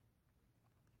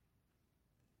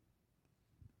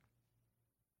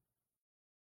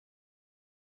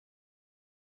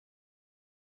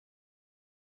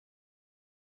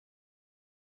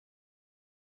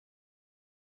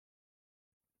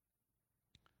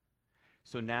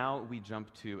 So now we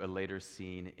jump to a later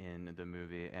scene in the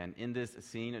movie. And in this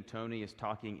scene, Tony is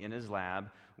talking in his lab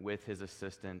with his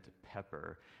assistant,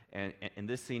 Pepper. And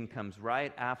this scene comes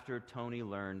right after Tony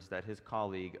learns that his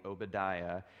colleague,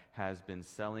 Obadiah, has been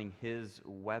selling his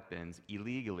weapons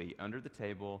illegally under the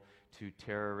table to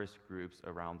terrorist groups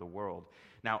around the world.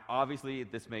 Now, obviously,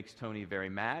 this makes Tony very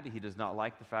mad. He does not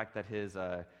like the fact that his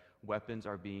weapons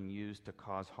are being used to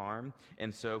cause harm.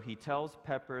 And so he tells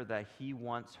Pepper that he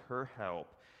wants her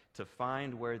help to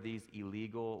find where these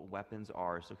illegal weapons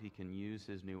are so he can use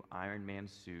his new Iron Man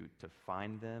suit to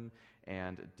find them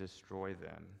and destroy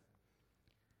them.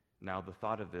 Now, the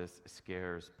thought of this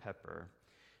scares Pepper.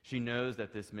 She knows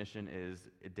that this mission is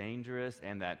dangerous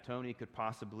and that Tony could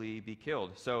possibly be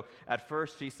killed. So at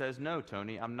first she says, "No,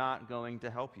 Tony, I'm not going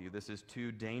to help you. This is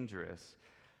too dangerous."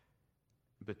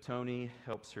 But Tony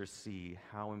helps her see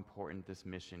how important this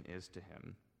mission is to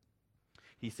him.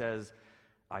 He says,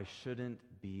 "I shouldn't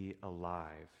be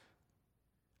alive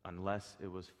unless it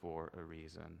was for a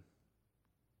reason.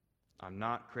 I'm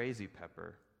not crazy,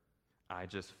 Pepper. I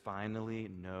just finally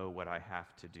know what I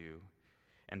have to do,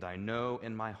 and I know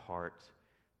in my heart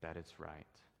that it's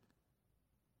right."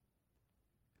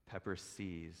 Pepper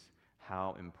sees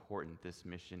how important this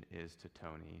mission is to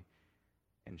Tony,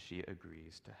 and she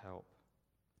agrees to help.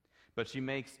 But she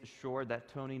makes sure that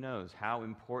Tony knows how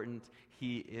important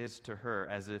he is to her,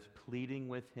 as if pleading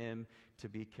with him to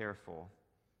be careful.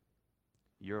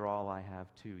 "You're all I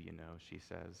have too, you know," she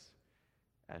says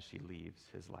as she leaves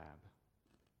his lab.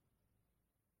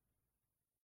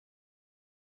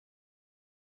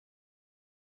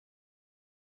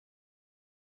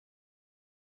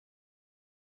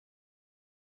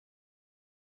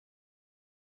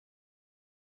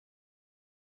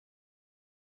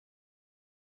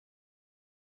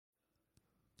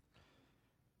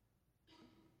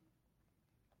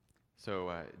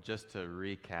 So just to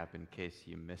recap in case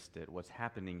you missed it, what's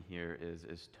happening here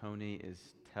is Tony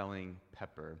is telling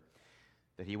Pepper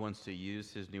that he wants to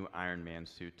use his new Iron Man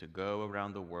suit to go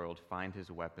around the world, find his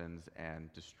weapons,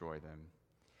 and destroy them.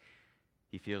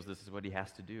 He feels this is what he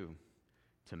has to do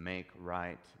to make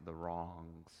right the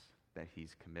wrongs that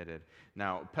he's committed.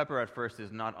 Now, Pepper at first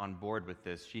is not on board with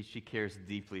this. She cares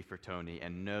deeply for Tony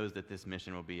and knows that this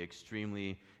mission will be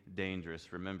extremely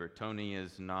dangerous. Remember, Tony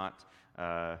is not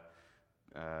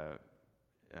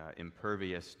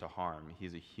impervious to harm.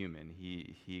 He's a human.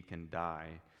 He can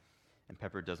die. And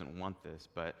Pepper doesn't want this,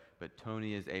 but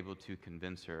Tony is able to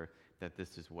convince her that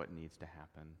this is what needs to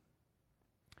happen,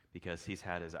 because he's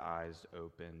had his eyes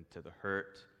open to the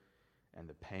hurt and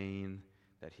the pain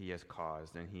that he has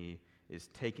caused, and he is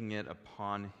taking it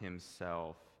upon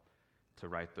himself to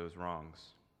right those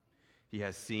wrongs. He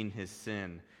has seen his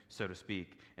sin, so to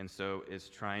speak, and so is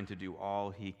trying to do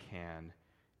all he can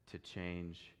to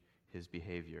change his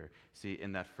behavior. See,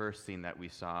 in that first scene that we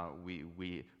saw,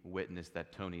 we witnessed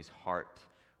that Tony's heart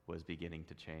was beginning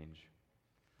to change.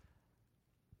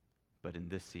 But in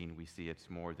this scene, we see it's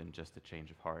more than just a change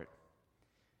of heart.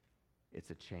 It's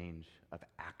a change of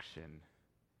action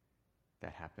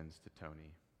that happens to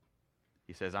Tony.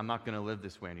 He says, I'm not going to live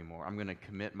this way anymore. I'm going to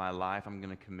commit my life. I'm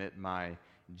going to commit my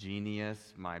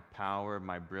genius, my power,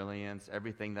 my brilliance,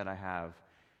 everything that I have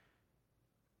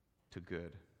to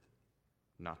good,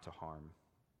 not to harm.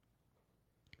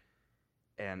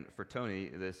 And for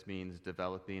Tony, this means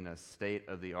developing a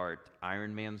state-of-the-art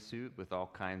Iron Man suit with all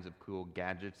kinds of cool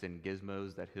gadgets and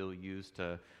gizmos that he'll use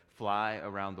to fly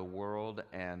around the world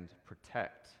and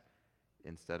protect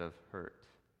instead of hurt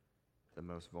the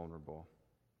most vulnerable.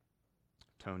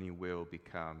 Tony will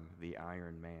become the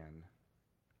Iron Man.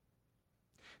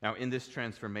 Now, in this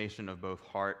transformation of both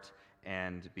heart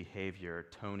and behavior,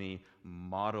 Tony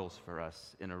models for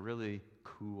us in a really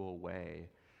cool way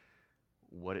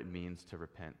what it means to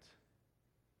repent.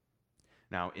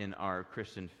 Now, in our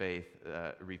Christian faith,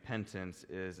 repentance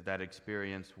is that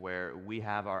experience where we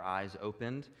have our eyes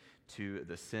opened to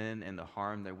the sin and the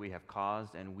harm that we have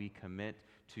caused, and we commit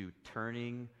to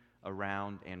turning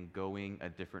around and going a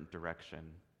different direction,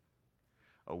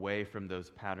 away from those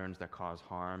patterns that cause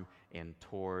harm and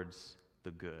towards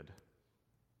the good,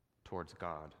 towards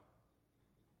God.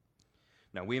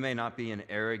 Now, we may not be an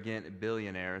arrogant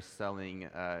billionaire selling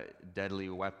deadly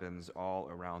weapons all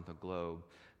around the globe,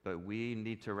 but we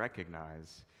need to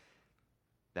recognize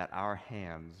that our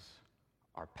hands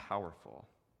are powerful.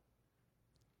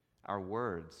 Our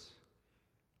words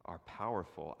are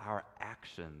powerful. Our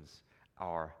actions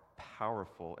are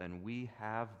powerful, and we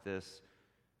have this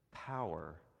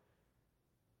power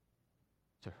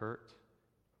to hurt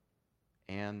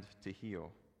and to heal.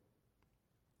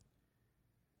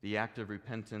 The act of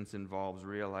repentance involves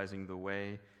realizing the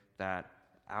way that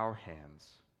our hands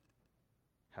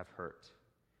have hurt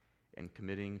and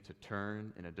committing to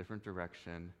turn in a different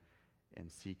direction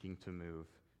and seeking to move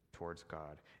towards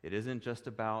God. It isn't just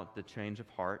about the change of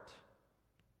heart,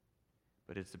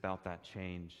 but it's about that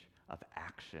change of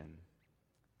action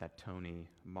that Tony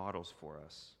models for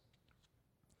us.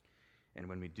 And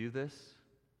when we do this,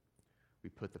 we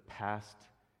put the past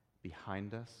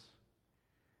behind us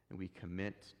and we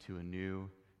commit to a new,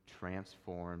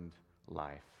 transformed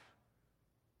life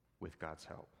with God's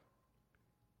help.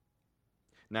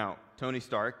 Now, Tony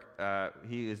Stark,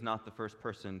 he is not the first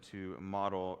person to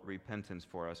model repentance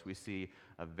for us. We see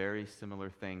a very similar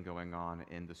thing going on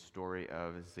in the story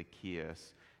of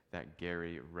Zacchaeus that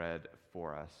Gary read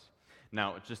for us.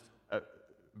 Now, just a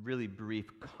really brief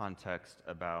context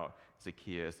about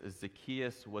Zacchaeus.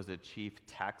 Zacchaeus was a chief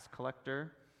tax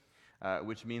collector,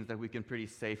 which means that we can pretty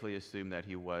safely assume that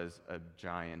he was a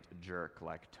giant jerk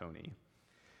like Tony.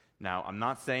 Now, I'm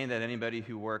not saying that anybody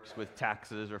who works with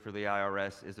taxes or for the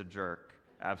IRS is a jerk.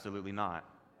 Absolutely not.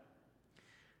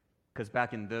 Because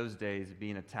back in those days,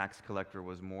 being a tax collector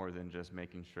was more than just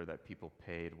making sure that people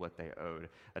paid what they owed.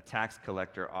 A tax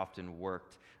collector often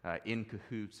worked in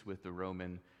cahoots with the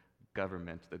Roman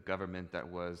government, the government that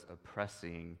was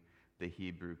oppressing the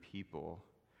Hebrew people.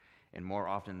 And more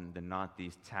often than not,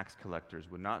 these tax collectors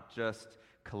would not just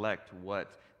collect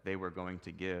what they were going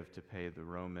to give to pay the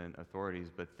Roman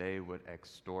authorities, but they would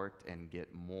extort and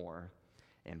get more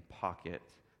and pocket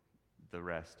the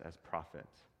rest as profit.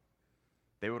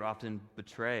 They would often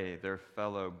betray their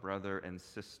fellow brother and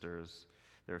sisters,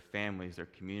 their families, their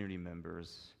community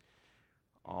members,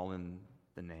 all in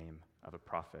the name of a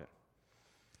profit.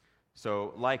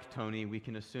 So, like Tony, we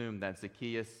can assume that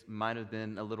Zacchaeus might have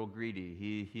been a little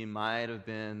greedy. He might have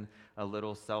been a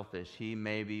little selfish. He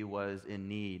maybe was in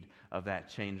need of that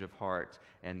change of heart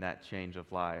and that change of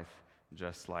life,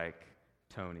 just like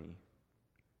Tony.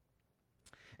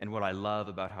 And what I love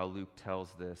about how Luke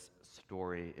tells this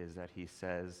story is that he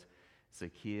says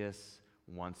Zacchaeus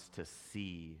wants to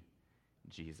see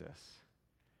Jesus.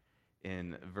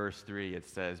 In verse 3, it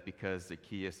says, because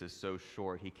Zacchaeus is so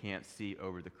short, he can't see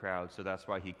over the crowd, so that's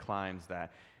why he climbs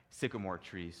that sycamore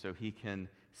tree, so he can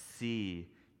see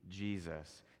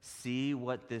Jesus. See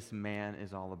what this man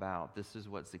is all about. This is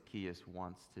what Zacchaeus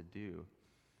wants to do.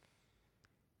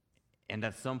 And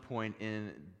at some point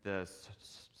in the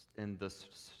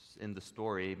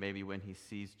story, maybe when he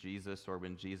sees Jesus or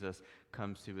when Jesus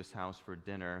comes to his house for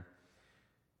dinner,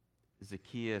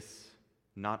 Zacchaeus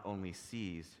not only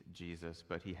sees Jesus,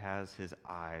 but he has his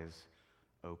eyes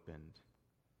opened.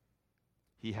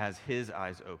 He has his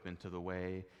eyes open to the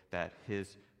way that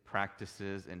his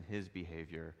practices and his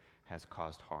behavior has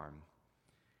caused harm.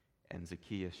 And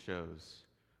Zacchaeus shows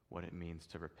what it means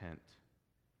to repent.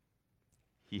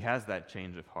 He has that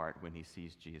change of heart when he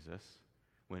sees Jesus,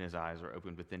 when his eyes are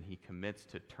open, but then he commits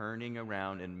to turning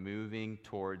around and moving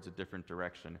towards a different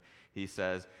direction. He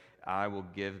says, I will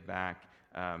give back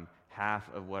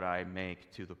half of what I make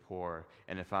to the poor,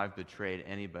 and if I've betrayed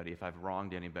anybody, if I've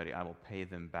wronged anybody, I will pay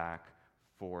them back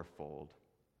fourfold.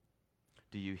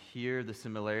 Do you hear the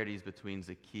similarities between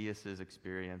Zacchaeus'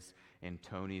 experience and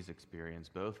Tony's experience?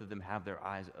 Both of them have their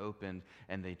eyes opened,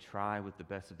 and they try with the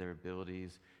best of their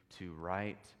abilities to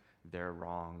right their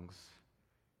wrongs,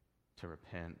 to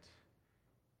repent,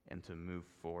 and to move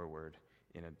forward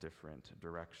in a different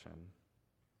direction.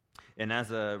 And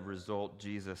as a result,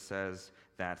 Jesus says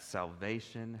that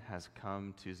salvation has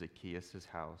come to Zacchaeus'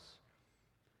 house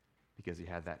because he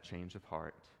had that change of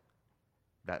heart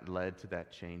that led to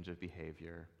that change of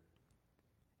behavior,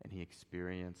 and he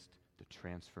experienced the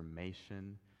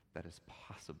transformation that is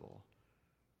possible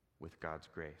with God's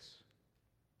grace.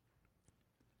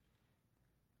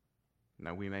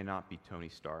 Now, we may not be Tony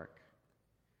Stark,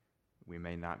 we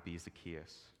may not be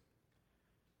Zacchaeus,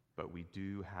 but we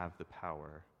do have the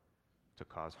power to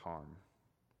cause harm.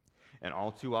 And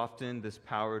all too often, this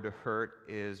power to hurt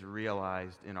is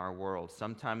realized in our world.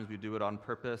 Sometimes we do it on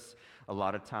purpose. A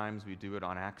lot of times we do it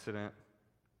on accident.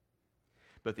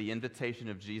 But the invitation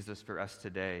of Jesus for us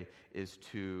today is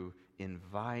to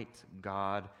invite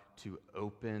God to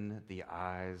open the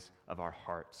eyes of our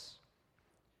hearts,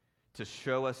 to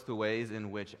show us the ways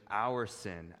in which our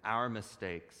sin, our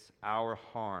mistakes, our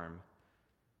harm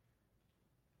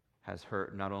has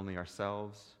hurt not only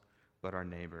ourselves, but our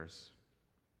neighbors,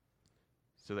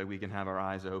 so that we can have our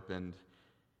eyes opened,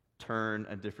 turn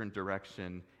a different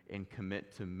direction, and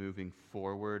commit to moving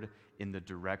forward in the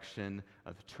direction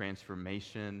of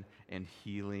transformation and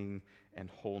healing and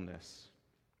wholeness.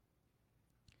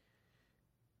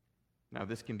 Now,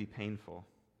 this can be painful.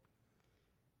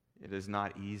 It is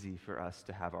not easy for us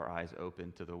to have our eyes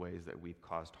open to the ways that we've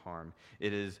caused harm.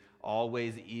 It is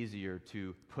always easier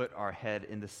to put our head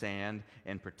in the sand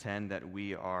and pretend that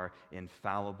we are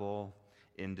infallible,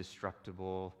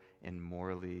 indestructible, and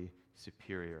morally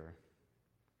superior.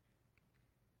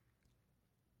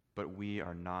 But we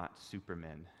are not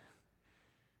supermen.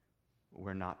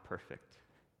 We're not perfect.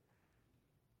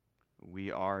 We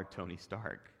are Tony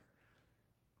Stark.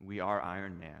 We are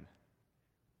Iron Man.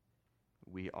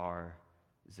 We are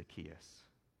Zacchaeus.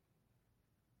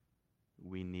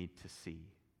 We need to see.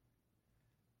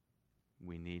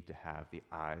 We need to have the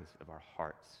eyes of our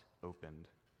hearts opened.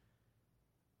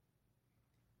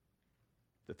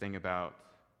 The thing about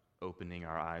opening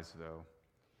our eyes, though,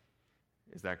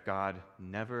 is that God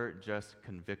never just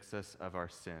convicts us of our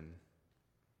sin.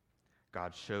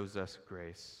 God shows us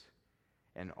grace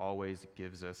and always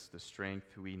gives us the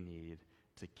strength we need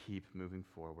to keep moving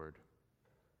forward,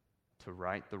 to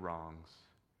right the wrongs,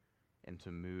 and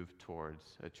to move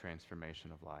towards a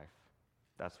transformation of life.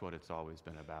 That's what it's always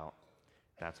been about.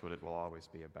 That's what it will always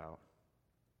be about.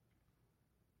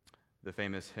 The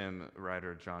famous hymn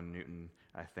writer John Newton,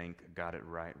 I think, got it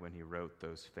right when he wrote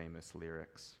those famous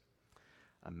lyrics.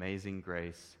 Amazing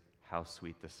grace, how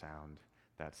sweet the sound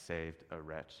that saved a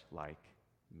wretch like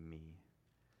me.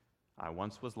 I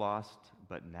once was lost,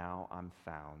 but now I'm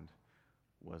found,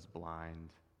 was blind,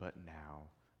 but now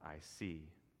I see.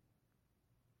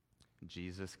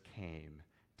 Jesus came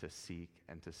to seek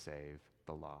and to save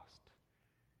the lost.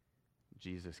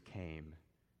 Jesus came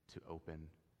to open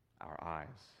our eyes.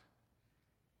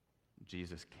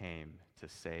 Jesus came to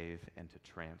save and to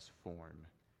transform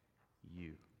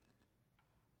you.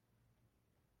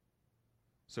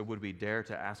 So would we dare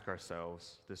to ask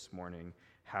ourselves this morning,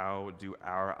 how do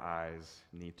our eyes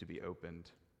need to be opened?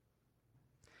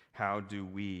 How do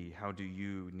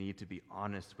you need to be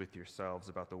honest with yourselves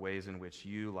about the ways in which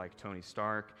you, like Tony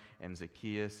Stark and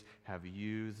Zacchaeus, have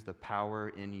used the power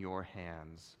in your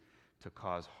hands to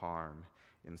cause harm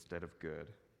instead of good?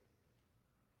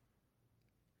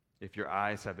 If your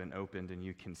eyes have been opened and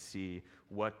you can see,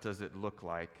 what does it look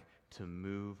like to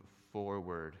move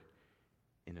forward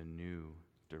in a new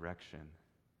direction?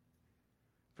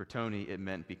 For Tony, it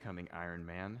meant becoming Iron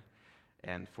Man.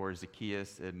 And for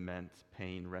Zacchaeus, it meant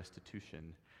paying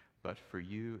restitution. But for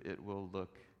you, it will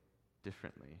look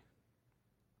differently.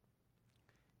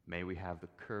 May we have the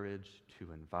courage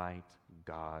to invite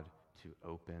God to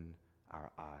open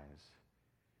our eyes,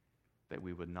 that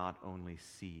we would not only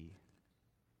see,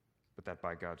 but that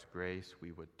by God's grace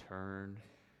we would turn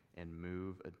and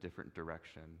move a different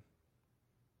direction,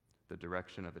 the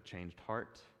direction of a changed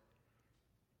heart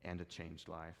and a changed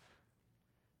life,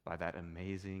 by that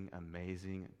amazing,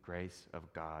 amazing grace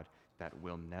of God that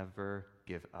will never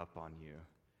give up on you,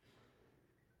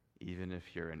 even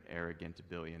if you're an arrogant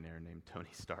billionaire named Tony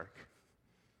Stark.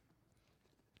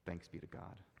 Thanks be to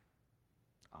God.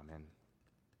 Amen.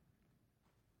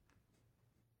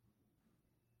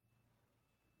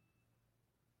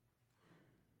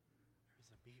 There's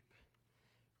a beep.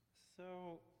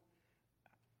 So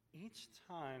each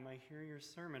time I hear your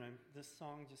sermon, this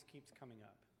song just keeps coming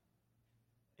up.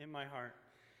 in my heart.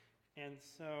 And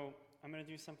so I'm going to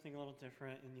do something a little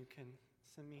different, and you can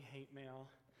send me hate mail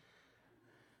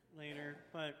later.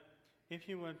 But if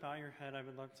you would bow your head, I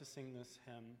would love to sing this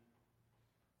hymn.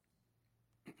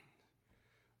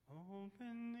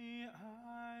 Open the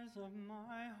eyes of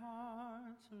my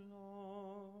heart,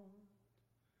 Lord.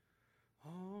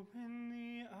 Open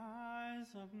the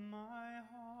eyes of my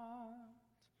heart.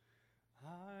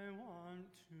 I want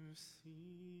to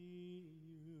see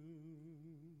you.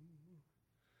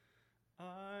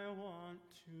 I want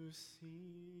to see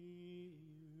you.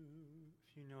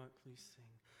 If you know it, please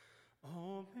sing.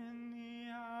 Open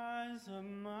the eyes of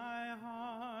my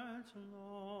heart,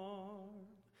 Lord.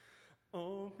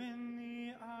 Open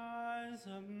the eyes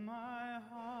of my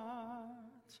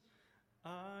heart.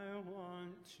 I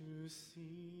want to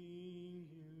see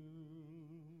you.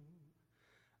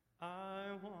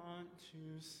 I want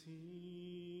to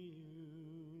see you.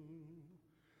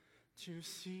 To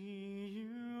see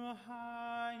you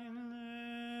high and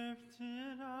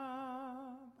lifted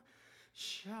up,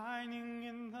 shining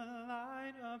in the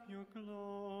light of your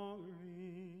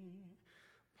glory.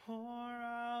 Pour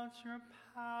out your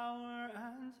power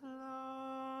and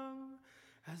love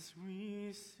as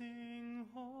we sing,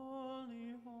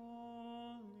 holy,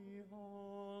 holy,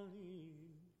 holy,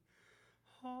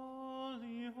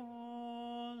 holy,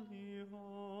 holy,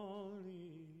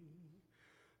 holy,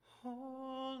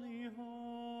 holy,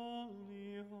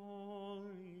 holy,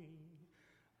 holy.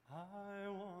 I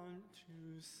want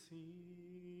to see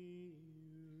you.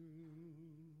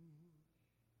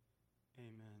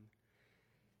 Amen.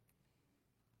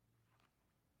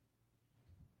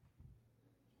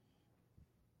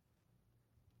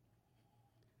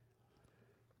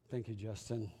 Thank you,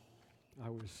 Justin. I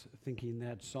was thinking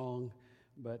that song,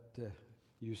 but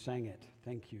you sang it.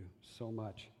 Thank you so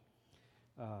much.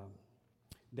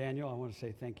 Daniel, I want to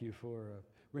say thank you for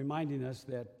reminding us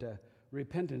that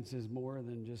repentance is more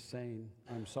than just saying,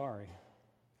 I'm sorry.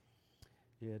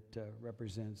 It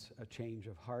represents a change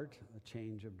of heart, a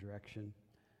change of direction,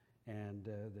 and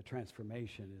the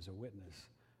transformation is a witness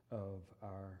of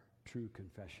our true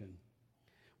confession.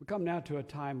 We come now to a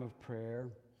time of prayer.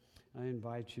 I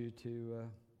invite you to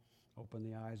open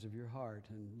the eyes of your heart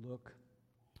and look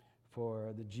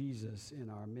for the Jesus in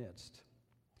our midst,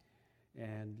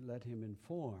 and let him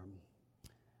inform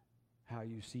how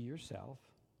you see yourself,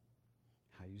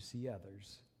 how you see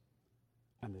others,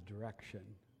 and the direction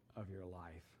of your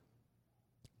life.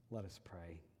 Let us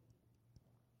pray.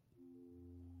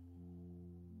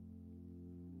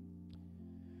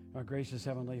 Our gracious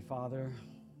Heavenly Father,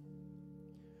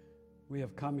 we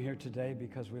have come here today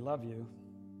because we love you.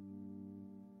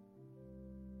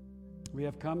 We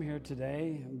have come here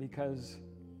today because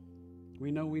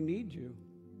we know we need you.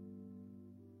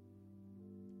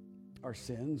 Our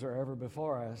sins are ever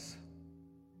before us.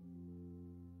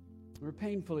 We're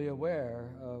painfully aware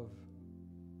of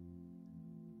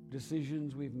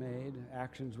decisions we've made,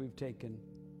 actions we've taken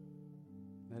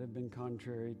that have been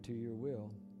contrary to your will.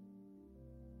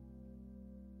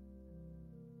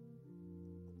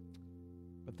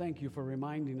 But thank you for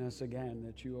reminding us again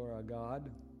that you are a God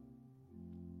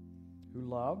who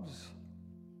loves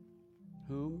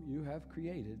whom you have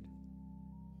created.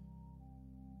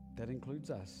 That includes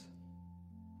us.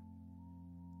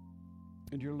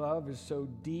 And your love is so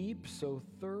deep, so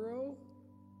thorough,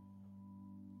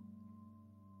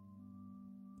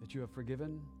 that you have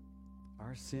forgiven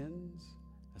our sins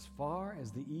as far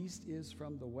as the east is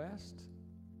from the west,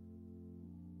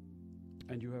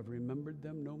 and you have remembered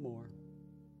them no more.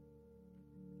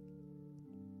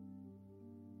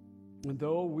 And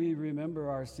though we remember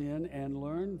our sin and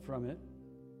learn from it,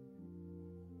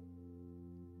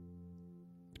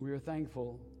 we are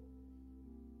thankful.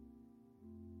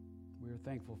 We are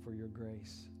thankful for your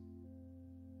grace.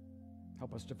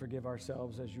 Help us to forgive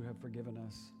ourselves as you have forgiven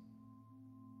us.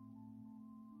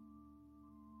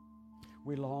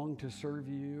 We long to serve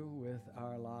you with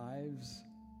our lives.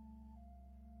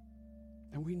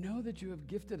 And we know that you have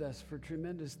gifted us for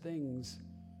tremendous things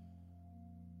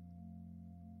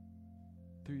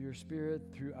through your Spirit,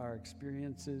 through our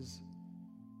experiences.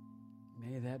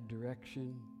 May that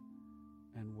direction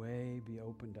and way be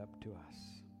opened up to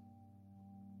us.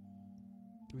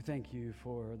 We thank you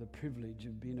for the privilege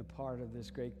of being a part of this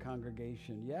great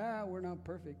congregation. Yeah, we're not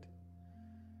perfect.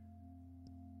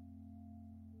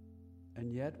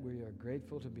 And yet we are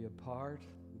grateful to be a part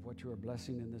of what you are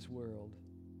blessing in this world.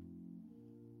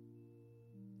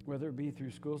 Whether it be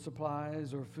through school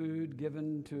supplies or food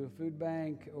given to a food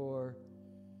bank or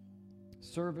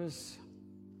service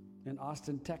in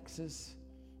Austin, Texas,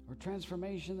 or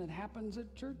transformation that happens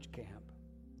at church camp.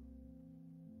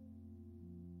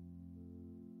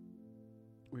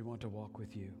 We want to walk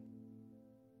with you.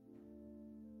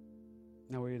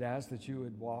 Now we'd ask that you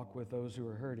would walk with those who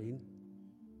are hurting,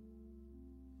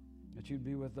 that you'd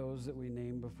be with those that we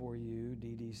name before you,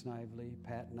 Dee Dee Snively,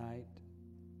 Pat Knight,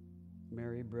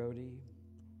 Mary Brody,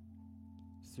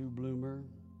 Sue Bloomer,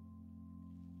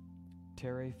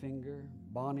 Terry Finger,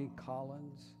 Bonnie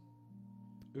Collins,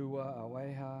 Uwa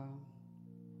Aweha,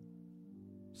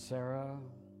 Sarah,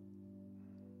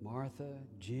 Martha,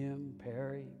 Jim,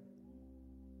 Perry,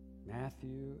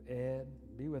 Matthew, Ed.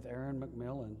 Be with Aaron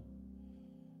McMillan,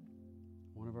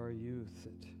 one of our youth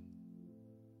that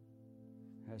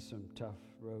has some tough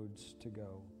roads to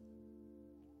go.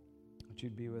 That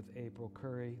you'd be with April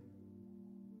Curry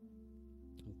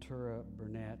and Tura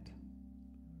Burnett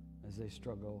as they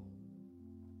struggle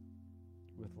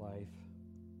with life.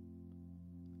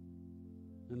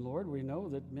 And Lord, we know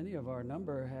that many of our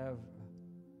number have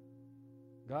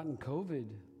gotten COVID.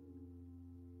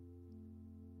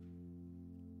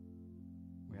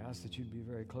 We ask that you'd be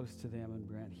very close to them and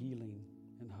grant healing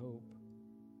and hope.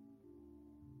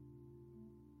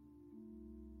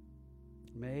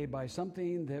 May, by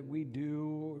something that we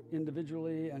do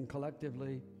individually and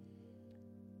collectively,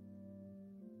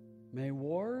 may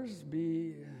wars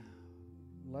be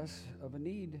less of a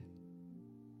need.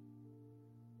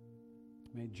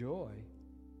 May joy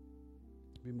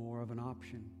be more of an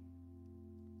option,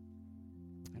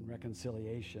 and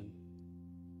reconciliation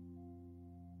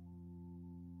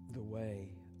the way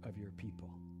of your people.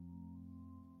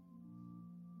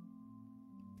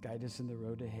 Guide us in the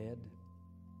road ahead.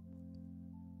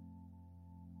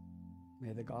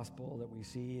 May the gospel that we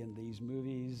see in these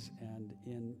movies and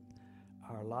in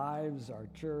our lives, our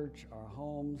church, our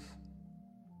homes,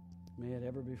 may it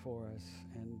ever before us,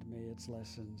 and may its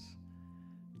lessons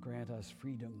grant us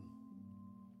freedom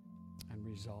and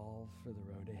resolve for the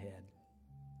road ahead.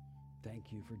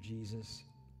 Thank you for Jesus.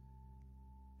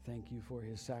 Thank you for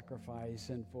his sacrifice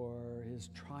and for his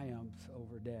triumph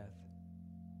over death.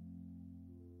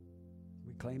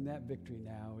 We claim that victory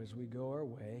now as we go our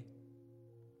way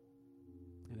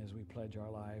and as we pledge our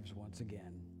lives once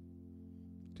again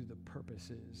to the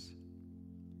purposes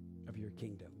of your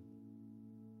kingdom.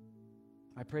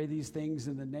 I pray these things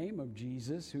in the name of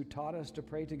Jesus, who taught us to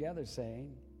pray together,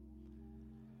 saying,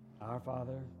 Our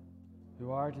Father,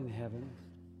 who art in heaven,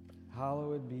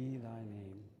 hallowed be thy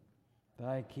name.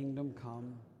 Thy kingdom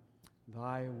come,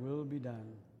 thy will be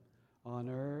done, on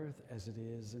earth as it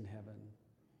is in heaven.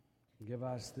 Give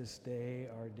us this day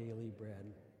our daily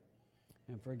bread,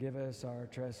 and forgive us our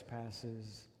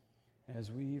trespasses,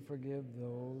 as we forgive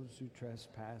those who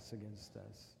trespass against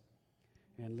us.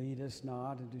 And lead us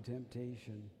not into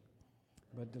temptation,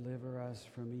 but deliver us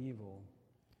from evil.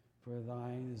 For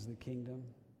thine is the kingdom,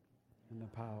 and the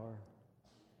power,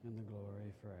 and the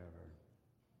glory forever.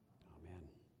 Amen.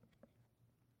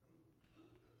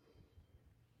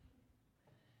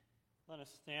 Let us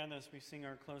stand as we sing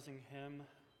our closing hymn,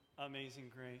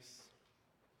 Amazing Grace.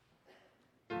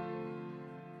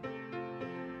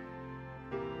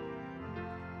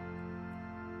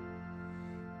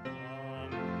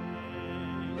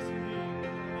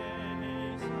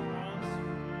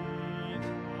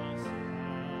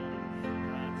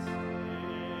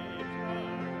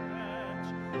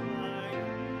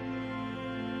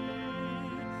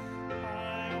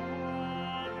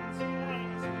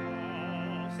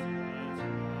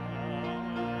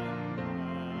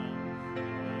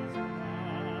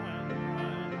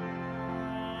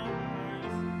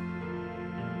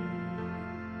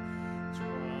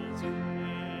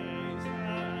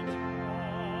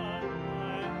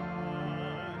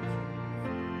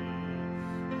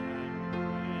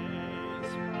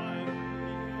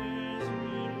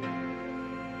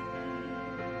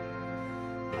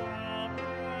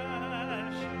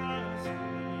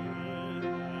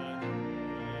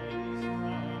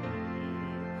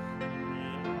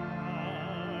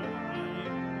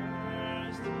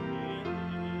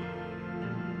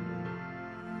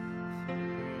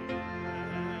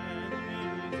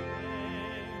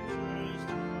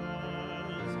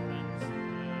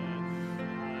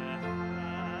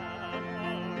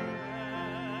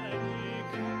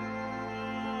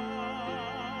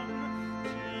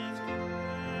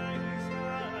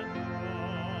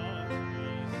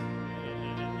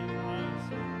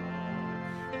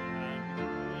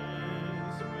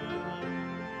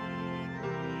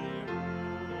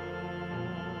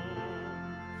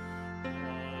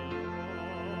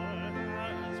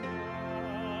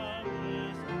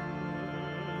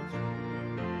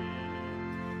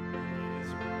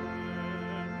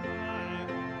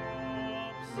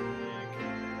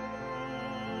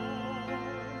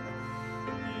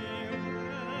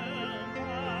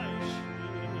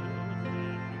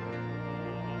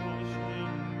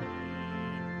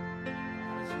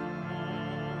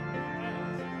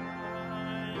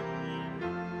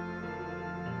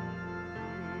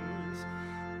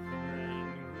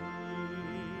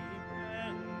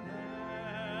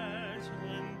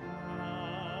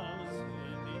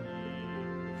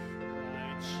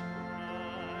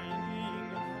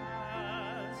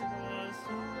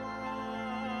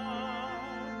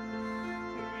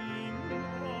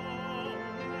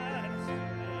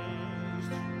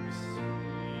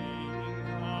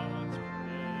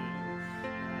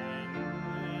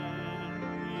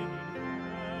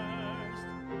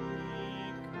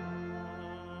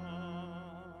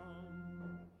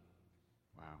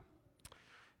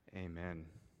 Amen.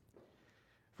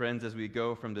 Friends, as we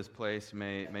go from this place,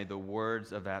 may the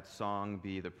words of that song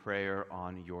be the prayer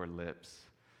on your lips.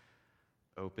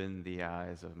 Open the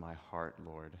eyes of my heart,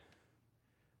 Lord.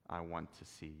 I want to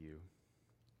see you.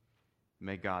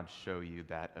 May God show you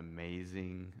that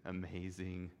amazing,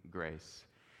 amazing grace,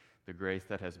 the grace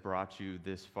that has brought you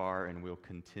this far and will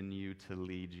continue to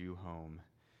lead you home.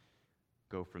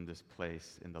 Go from this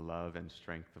place in the love and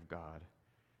strength of God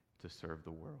to serve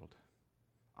the world.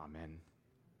 Amen.